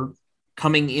receiver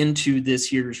coming into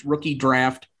this year's rookie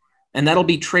draft, and that'll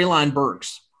be Treylon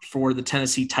Burks for the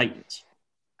Tennessee Titans.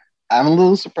 I'm a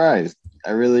little surprised.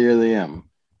 I really, really am.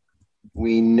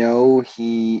 We know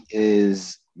he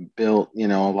is built, a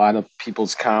lot of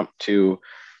people's comp to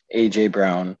A.J.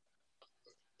 Brown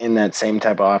in that same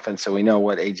type of offense. So we know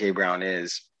what A.J. Brown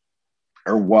is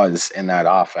or was in that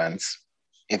offense,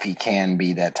 if he can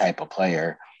be that type of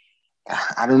player.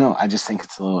 I don't know. I just think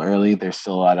it's a little early. There's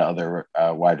still a lot of other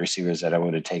wide receivers that I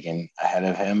would have taken ahead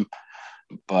of him,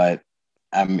 but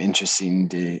I'm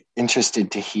interested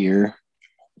to hear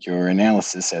your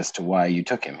analysis as to why you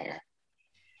took him here.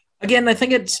 Again, I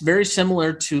think it's very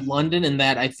similar to London in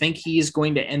that I think he's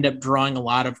going to end up drawing a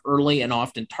lot of early and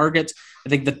often targets. I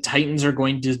think the Titans are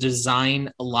going to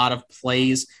design a lot of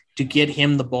plays to get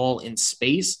him the ball in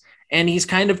space. And he's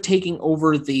kind of taking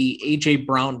over the A.J.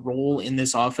 Brown role in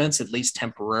this offense, at least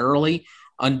temporarily,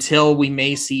 until we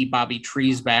may see Bobby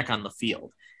Trees back on the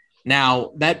field.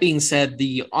 Now, that being said,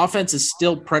 the offense is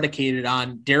still predicated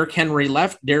on Derrick Henry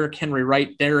left, Derrick Henry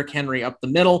right, Derrick Henry up the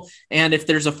middle, and if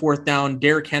there's a 4th down,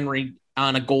 Derrick Henry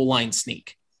on a goal line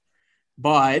sneak.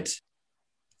 But,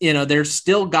 there's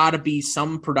still got to be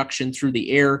some production through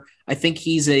the air. I think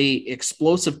he's a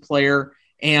explosive player,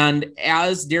 and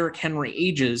as Derrick Henry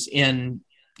ages in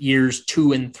years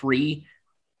 2 and 3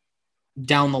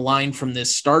 down the line from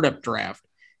this startup draft,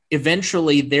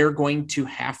 eventually they're going to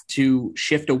have to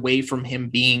shift away from him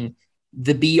being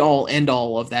the be-all,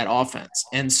 end-all of that offense.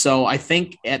 And so I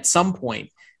think at some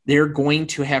point they're going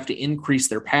to have to increase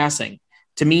their passing.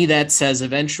 To me, that says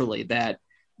eventually that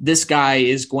this guy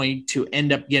is going to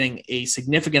end up getting a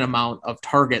significant amount of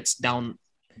targets down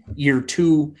year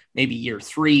 2, maybe year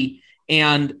 3.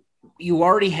 And you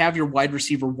already have your wide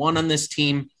receiver 1 on this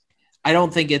team. I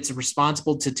don't think it's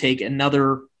responsible to take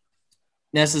another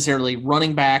necessarily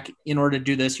running back in order to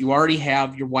do this. You already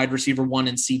have your wide receiver 1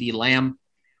 in CeeDee Lamb,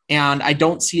 and I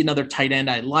don't see another tight end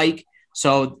I like.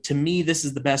 So to me, this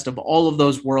is the best of all of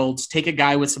those worlds. Take a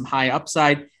guy with some high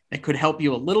upside that could help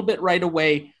you a little bit right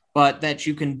away, but that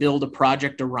you can build a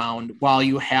project around while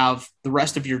you have the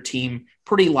rest of your team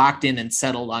pretty locked in and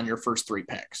settled on your first 3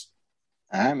 picks.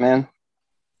 All right, man.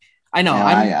 I know.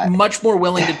 I'm much more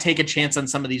willing to take a chance on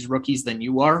some of these rookies than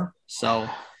you are. So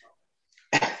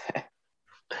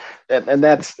and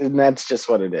that's just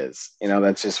what it is.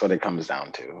 That's just what it comes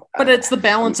down to. But it's the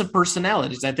balance of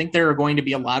personalities. I think there are going to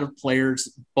be a lot of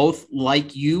players both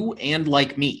like you and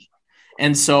like me.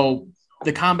 And so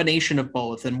the combination of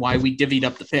both and why we divvied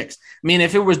up the picks. I mean,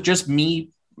 if it was just me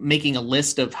making a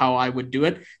list of how I would do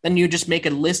it, then you just make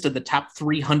a list of the top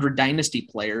 300 dynasty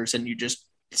players and you just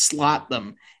slot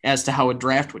them as to how a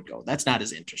draft would go. That's not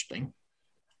as interesting.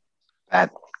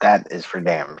 That That is for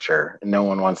damn sure. No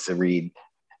one wants to read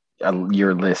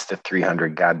your list of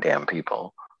 300 goddamn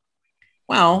people.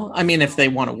 Well, I mean, if they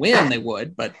want to win, they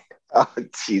would, but. Oh,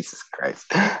 Jesus Christ.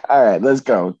 All right, let's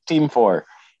go. Team 4.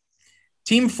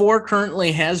 Team 4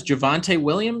 currently has Javonte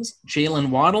Williams, Jalen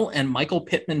Waddle, and Michael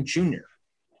Pittman Jr.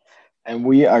 And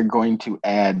we are going to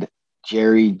add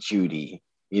Jerry Jeudy.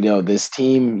 You know, this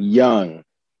team, young.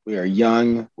 We are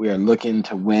young. We are looking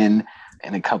to win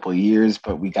in a couple of years,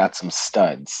 but we got some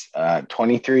studs.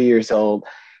 23 years old,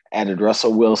 added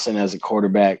Russell Wilson as a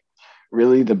quarterback.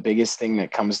 Really, the biggest thing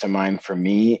that comes to mind for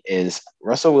me is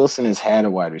Russell Wilson has had a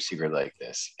wide receiver like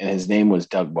this, and his name was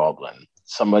Doug Baldwin,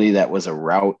 somebody that was a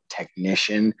route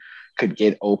technician, could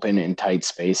get open in tight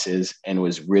spaces, and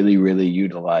was really, really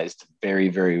utilized very,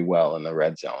 very well in the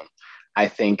red zone. I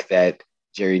think that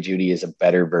Jerry Jeudy is a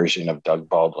better version of Doug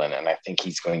Baldwin, and I think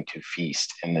he's going to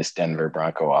feast in this Denver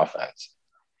Bronco offense.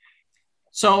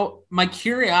 So my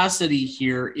curiosity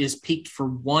here is piqued for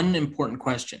one important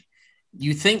question.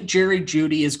 You think Jerry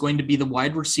Jeudy is going to be the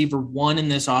wide receiver 1 in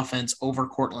this offense over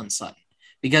Courtland Sutton?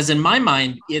 Because in my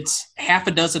mind, it's half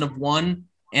a dozen of one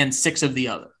and 6 of the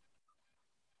other.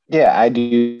 Yeah, I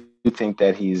do think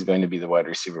that he's going to be the wide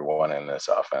receiver 1 in this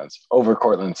offense over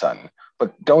Courtland Sutton.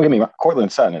 But don't get me wrong,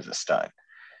 Courtland Sutton is a stud.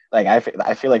 Like I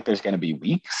feel like there's going to be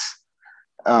weeks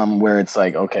where it's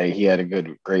like, okay, he had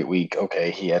a great week.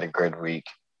 Okay, he had a good week.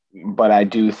 But I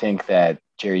do think that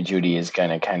Jerry Jeudy is going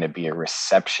to kind of be a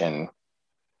reception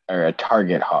or a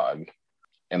target hog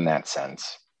in that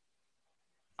sense.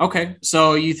 Okay,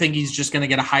 so you think he's just going to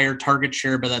get a higher target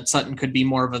share, but that Sutton could be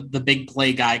more of the big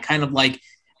play guy, kind of like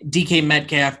DK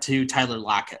Metcalf to Tyler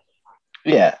Lockett.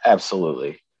 Yeah,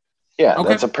 absolutely. Yeah, okay.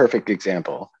 That's a perfect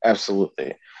example.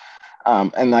 Absolutely.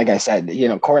 And like I said, you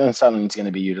know, Courtland Sutton is going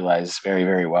to be utilized very,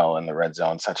 very well in the red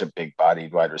zone. Such a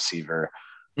big-bodied wide receiver,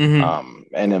 and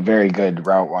a very good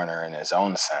route runner in his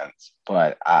own sense.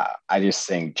 But I just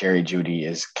think Jerry Jeudy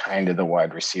is kind of the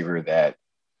wide receiver that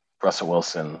Russell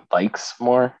Wilson likes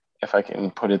more, if I can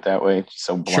put it that way,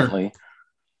 so bluntly.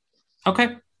 Sure.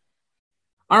 Okay.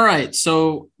 All right.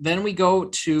 So then we go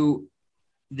to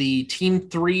the team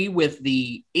 3 with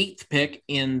the 8th pick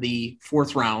in the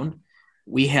 4th round.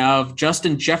 We have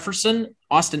Justin Jefferson,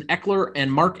 Austin Eckler,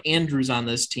 and Mark Andrews on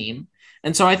this team.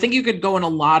 And so I think you could go in a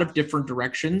lot of different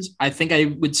directions. I think I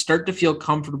would start to feel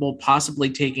comfortable possibly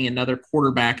taking another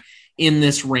quarterback in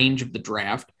this range of the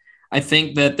draft. I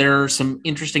think that there are some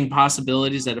interesting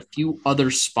possibilities at a few other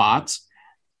spots,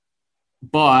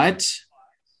 but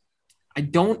I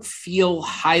don't feel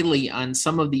highly on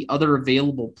some of the other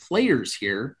available players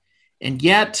here. And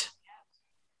yet,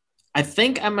 I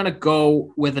think I'm going to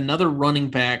go with another running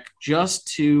back just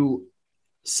to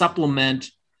supplement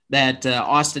that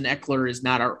Austin Eckler is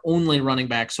not our only running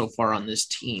back so far on this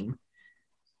team.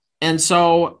 And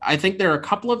so I think there are a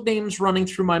couple of names running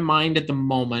through my mind at the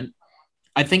moment.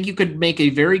 I think you could make a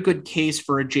very good case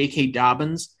for a J.K.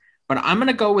 Dobbins, but I'm going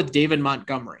to go with David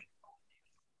Montgomery.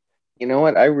 You know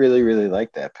what? I really, really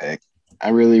like that pick. I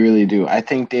really, really do. I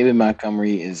think David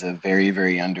Montgomery is a very,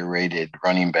 very underrated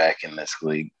running back in this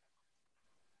league.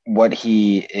 What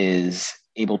he is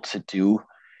able to do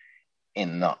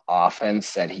in the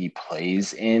offense that he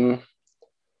plays in,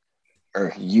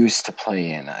 or used to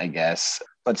play in, I guess,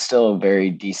 but still a very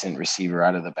decent receiver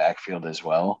out of the backfield as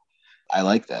well. I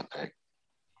like that pick.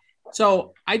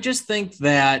 So I just think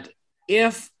that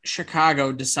if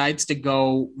Chicago decides to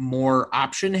go more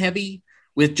option heavy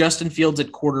with Justin Fields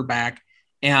at quarterback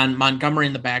and Montgomery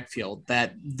in the backfield,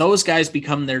 that those guys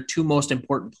become their 2 most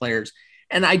important players.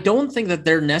 And I don't think that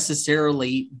they're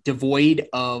necessarily devoid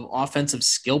of offensive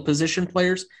skill position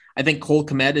players. I think Cole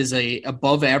Kmet is a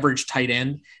above average tight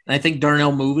end. And I think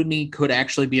Darnell Mooney could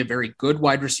actually be a very good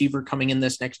wide receiver coming in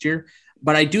this next year.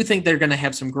 But I do think they're going to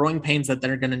have some growing pains that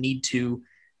they're going to need to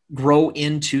grow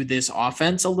into this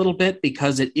offense a little bit,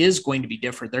 because it is going to be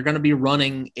different. They're going to be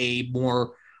running a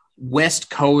more West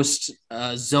Coast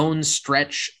zone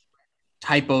stretch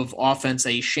type of offense,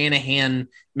 a Shanahan,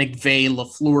 McVay,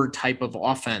 LaFleur type of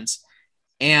offense.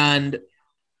 And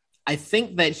I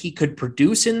think that he could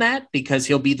produce in that because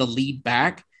he'll be the lead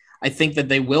back. I think that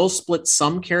they will split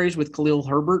some carries with Khalil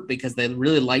Herbert because they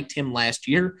really liked him last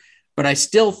year. But I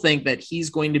still think that he's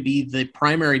going to be the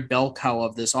primary bell cow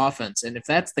of this offense. And if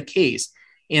that's the case,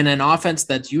 in an offense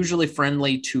that's usually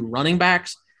friendly to running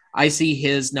backs, I see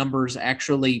his numbers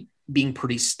actually being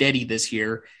pretty steady this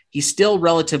year. He's still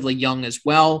relatively young as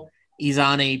well. He's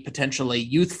on a potentially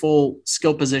youthful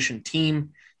skill position team.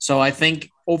 So I think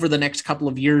over the next couple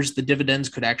of years, the dividends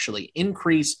could actually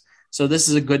increase. So this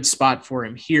is a good spot for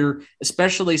him here,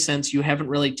 especially since you haven't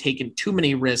really taken too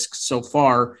many risks so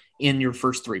far in your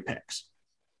first 3 picks.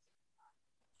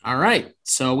 All right.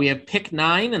 So we have pick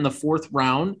 9 in the 4th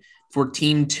round for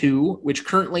team 2, which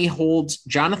currently holds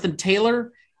Jonathan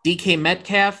Taylor, DK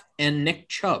Metcalf, and Nick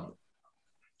Chubb.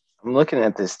 I'm looking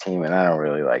at this team and I don't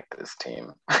really like this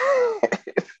team.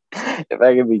 If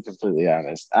I can be completely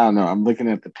honest, I don't know. I'm looking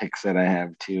at the picks that I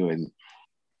have too, and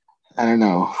I don't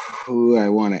know who I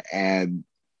want to add.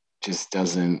 Just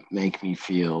doesn't make me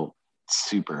feel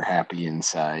super happy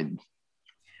inside.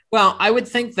 Well, I would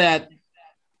think that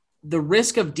the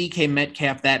risk of DK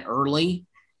Metcalf that early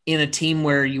in a team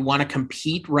where you want to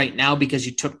compete right now because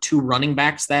you took 2 running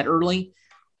backs that early,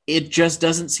 it just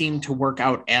doesn't seem to work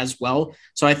out as well.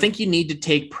 So I think you need to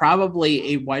take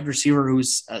probably a wide receiver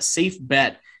who's a safe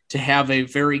bet to have a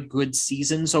very good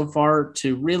season so far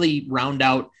to really round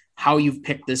out how you've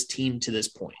picked this team to this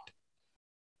point.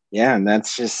 Yeah, and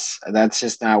that's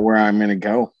just not where I'm going to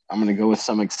go. I'm going to go with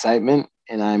some excitement,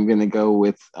 and I'm going to go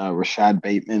with Rashad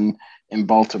Bateman in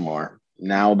Baltimore.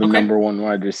 Now the number 1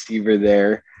 wide receiver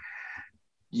there,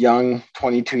 young,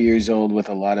 22 years old with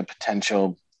a lot of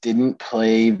potential. Didn't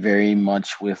play very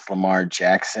much with Lamar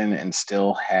Jackson and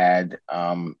still had,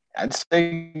 I'd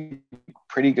say,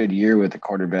 pretty good year with the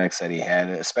quarterbacks that he had,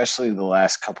 especially the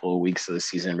last couple of weeks of the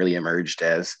season really emerged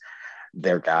as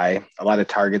their guy. A lot of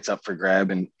targets up for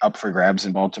grabs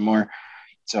in Baltimore.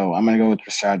 So I'm going to go with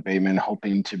Rashad Bateman,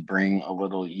 hoping to bring a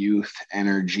little youth,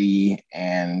 energy,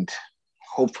 and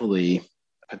hopefully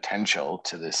potential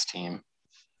to this team.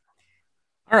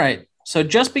 All right. So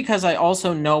just because I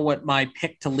also know what my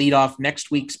pick to lead off next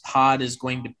week's pod is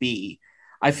going to be,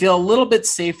 I feel a little bit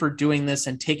safer doing this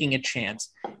and taking a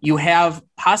chance. You have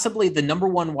possibly the number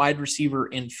 1 wide receiver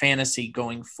in fantasy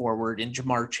going forward in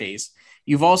Ja'Marr Chase.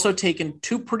 You've also taken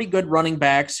 2 pretty good running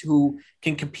backs who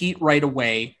can compete right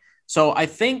away. So I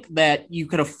think that you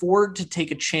could afford to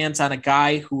take a chance on a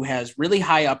guy who has really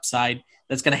high upside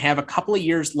that's going to have a couple of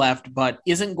years left, but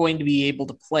isn't going to be able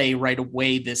to play right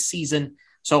away this season.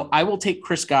 So I will take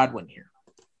Chris Godwin here.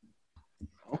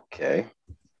 Okay.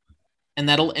 And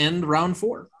that'll end round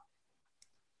 4.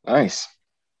 Nice.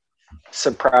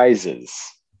 Surprises.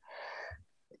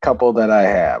 A couple that I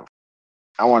have.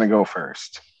 I want to go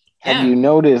first. Yeah. Have you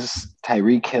noticed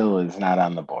Tyreek Hill is not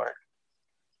on the board?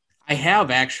 I have,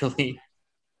 actually.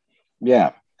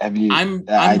 Yeah. Have you? I'm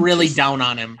really down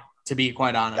on him, to be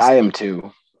quite honest. I am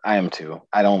too. I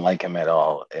don't like him at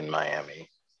all in Miami.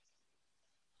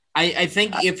 I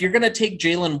think if you're going to take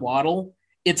Jalen Waddle,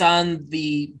 it's on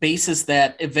the basis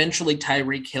that eventually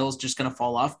Tyreek Hill is just going to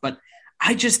fall off. But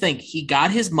I just think he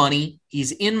got his money.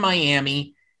 He's in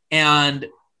Miami, and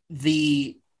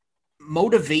the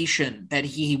motivation that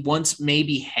he once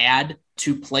maybe had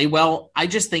to play well, I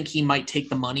just think he might take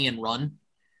the money and run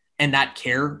and not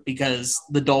care because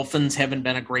the Dolphins haven't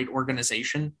been a great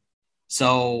organization.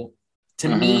 So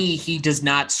to me, he does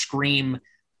not scream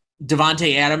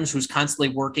Devontae Adams, who's constantly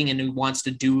working and who wants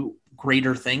to do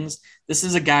greater things. This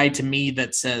is a guy to me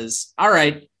that says, all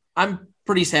right, I'm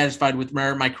pretty satisfied with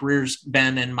where my career's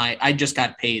been and I just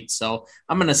got paid. So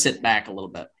I'm going to sit back a little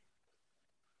bit.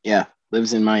 Yeah.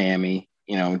 Lives in Miami,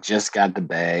 just got the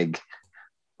bag.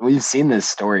 We've seen this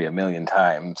story a million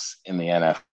times in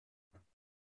the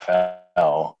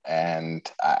NFL,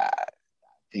 and I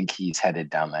think he's headed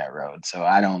down that road. So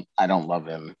I don't love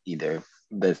him either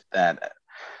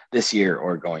this year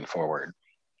or going forward.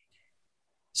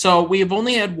 So we have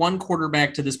only had 1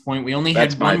 quarterback to this point. We only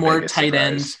had 1 more tight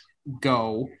end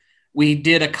go. We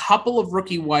did a couple of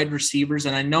rookie wide receivers,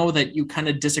 and I know that you kind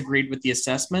of disagreed with the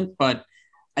assessment, but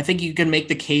I think you can make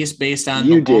the case based on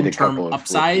the long-term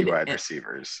upside. Wide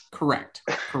receivers. Correct.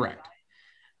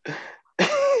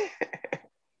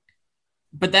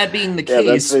 But that being the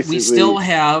case, we still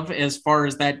have, as far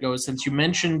as that goes, since you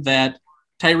mentioned that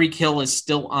Tyreek Hill is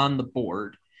still on the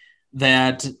board,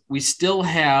 that we still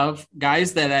have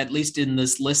guys that, at least in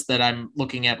this list that I'm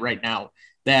looking at right now,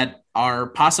 that are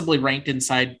possibly ranked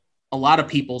inside a lot of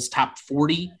people's top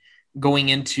 40 going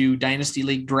into Dynasty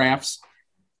League drafts.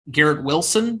 Garrett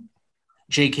Wilson,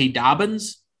 J.K.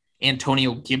 Dobbins,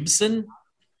 Antonio Gibson,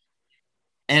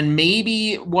 and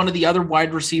maybe one of the other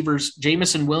wide receivers,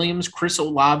 Jameson Williams, Chris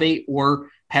Olave, or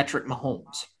Patrick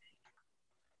Mahomes.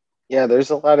 Yeah, there's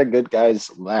a lot of good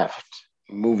guys left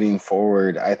moving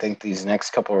forward. I think these next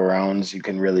couple of rounds, you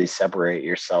can really separate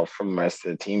yourself from the rest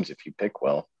of the teams if you pick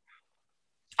well.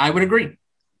 I would agree.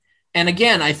 And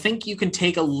again, I think you can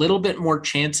take a little bit more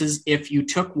chances if you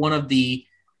took one of the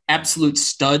absolute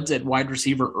studs at wide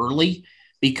receiver early,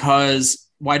 because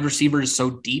wide receiver is so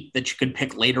deep that you could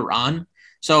pick later on.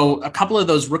 So a couple of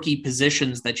those rookie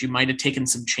positions that you might have taken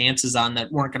some chances on that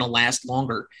weren't going to last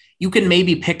longer, you can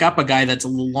maybe pick up a guy that's a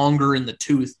little longer in the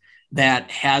tooth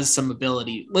that has some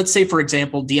ability. Let's say, for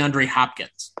example, DeAndre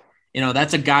Hopkins.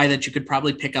 That's a guy that you could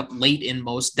probably pick up late in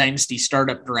most dynasty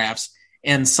startup drafts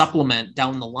and supplement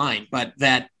down the line, but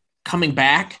that coming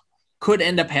back could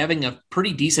end up having a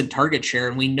pretty decent target share.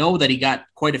 And we know that he got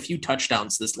quite a few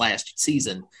touchdowns this last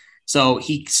season. So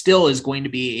he still is going to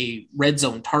be a red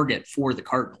zone target for the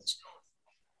Cardinals.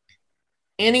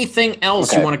 Anything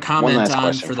else you want to comment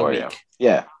on for the week?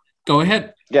 Yeah. Go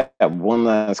ahead. Yeah. One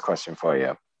last question for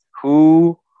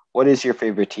you. What is your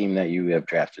favorite team that you have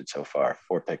drafted so far?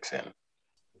 4 picks in.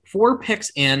 4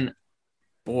 picks in.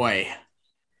 Boy.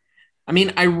 I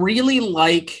mean, I really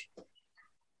like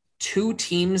 2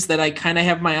 teams that I kind of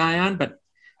have my eye on, but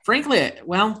frankly,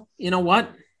 well, you know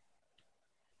what?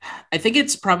 I think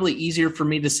it's probably easier for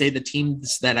me to say the team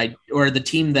that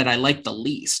I like the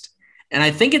least. And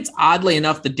I think it's oddly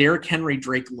enough the Derrick Henry,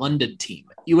 Drake London team.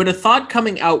 You would have thought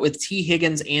coming out with T.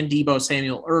 Higgins and Deebo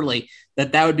Samuel early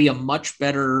that would be a much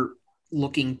better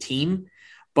looking team.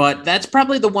 But that's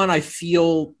probably the one I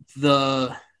feel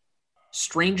the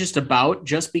strangest about,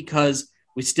 just because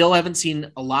we still haven't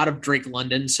seen a lot of Drake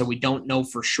London, so we don't know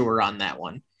for sure on that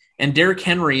one. And Derrick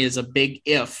Henry is a big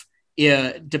if,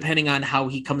 depending on how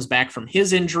he comes back from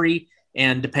his injury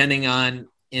and depending on,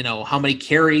 how many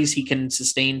carries he can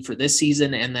sustain for this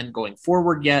season and then going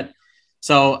forward yet.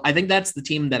 So I think that's the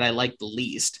team that I like the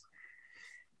least.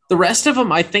 The rest of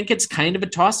them, I think it's kind of a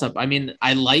toss-up. I mean,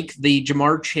 I like the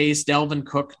Jamar Chase, Dalvin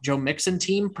Cook, Joe Mixon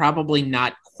team, probably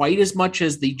not quite as much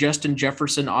as the Justin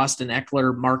Jefferson, Austin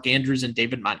Eckler, Mark Andrews, and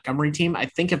David Montgomery team. I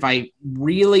think if I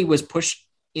really was pushed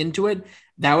into it,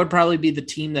 that would probably be the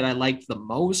team that I liked the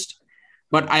most.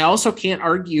 But I also can't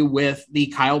argue with the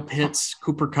Kyle Pitts,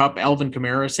 Cooper Kupp, Alvin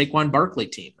Kamara, Saquon Barkley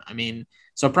team. I mean,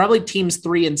 so probably teams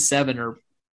 3 and 7 are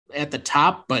at the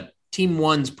top, but team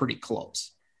 1's pretty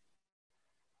close.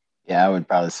 Yeah, I would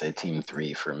probably say team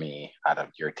 3 for me out of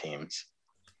your teams.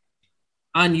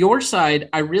 On your side,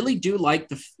 I really do like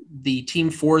the team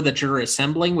 4 that you're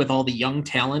assembling with all the young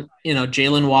talent,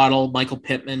 Jalen Waddle, Michael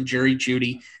Pittman, Jerry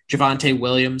Jeudy, Javonte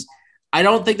Williams. I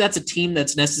don't think that's a team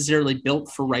that's necessarily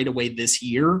built for right away this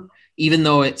year, even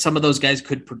though some of those guys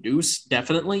could produce,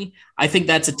 definitely. I think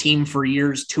that's a team for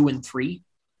years 2 and 3.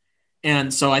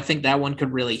 And so I think that one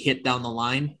could really hit down the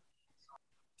line.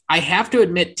 I have to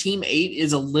admit, team 8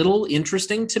 is a little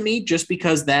interesting to me just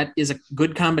because that is a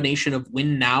good combination of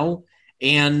win now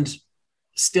and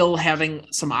still having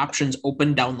some options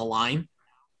open down the line.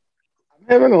 I'm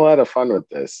having a lot of fun with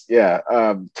this. Yeah.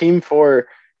 Team 4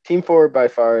 by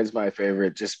far is my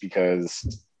favorite just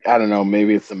because, I don't know,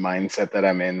 maybe it's the mindset that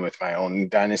I'm in with my own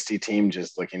dynasty team,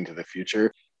 just looking to the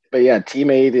future. But yeah,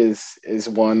 team 8 is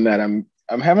one that I'm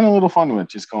having a little fun with,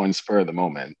 just going spur of the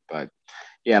moment. But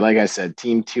yeah, like I said,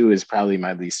 team 2 is probably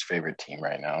my least favorite team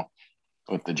right now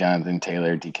with the Jonathan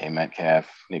Taylor, DK Metcalf,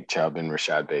 Nick Chubb, and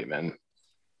Rashad Bateman.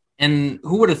 And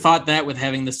who would have thought that with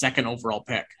having the 2nd overall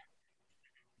pick?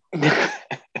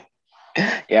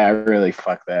 Yeah, I really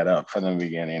fucked that up from the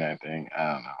beginning, I think.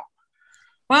 I don't know.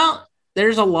 Well,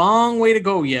 there's a long way to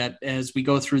go yet as we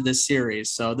go through this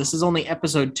series. So this is only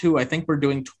episode 2. I think we're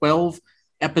doing 12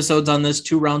 episodes on this,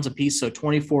 2 rounds apiece, so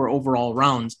 24 overall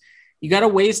rounds. You got a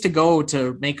ways to go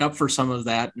to make up for some of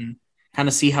that and kind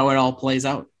of see how it all plays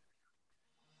out.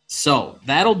 So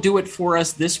that'll do it for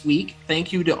us this week.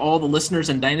 Thank you to all the listeners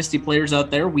and Dynasty players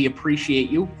out there. We appreciate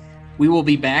you. We will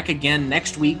be back again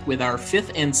next week with our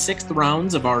 5th and 6th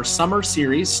rounds of our summer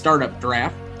series startup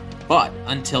draft. But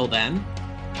until then,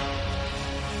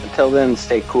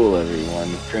 stay cool,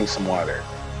 everyone. Drink some water.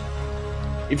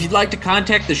 If you'd like to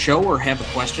contact the show or have a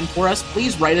question for us,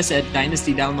 please write us at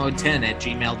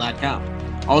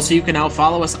dynastydownload10@gmail.com. Also, you can now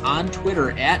follow us on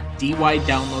Twitter at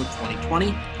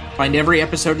DYDownload2020. Find every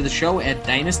episode of the show at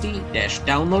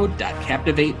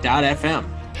dynasty-download.captivate.fm.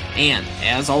 And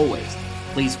as always,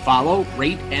 please follow,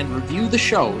 rate, and review the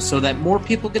show so that more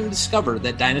people can discover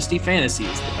that Dynasty Fantasy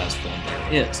is the best one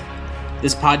there is.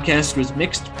 This podcast was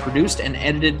mixed, produced, and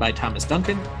edited by Thomas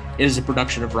Duncan. It is a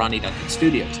production of Ronnie Duncan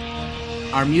Studios.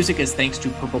 Our music is thanks to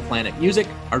Purple Planet Music.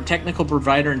 Our technical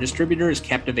provider and distributor is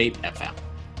Captivate FM.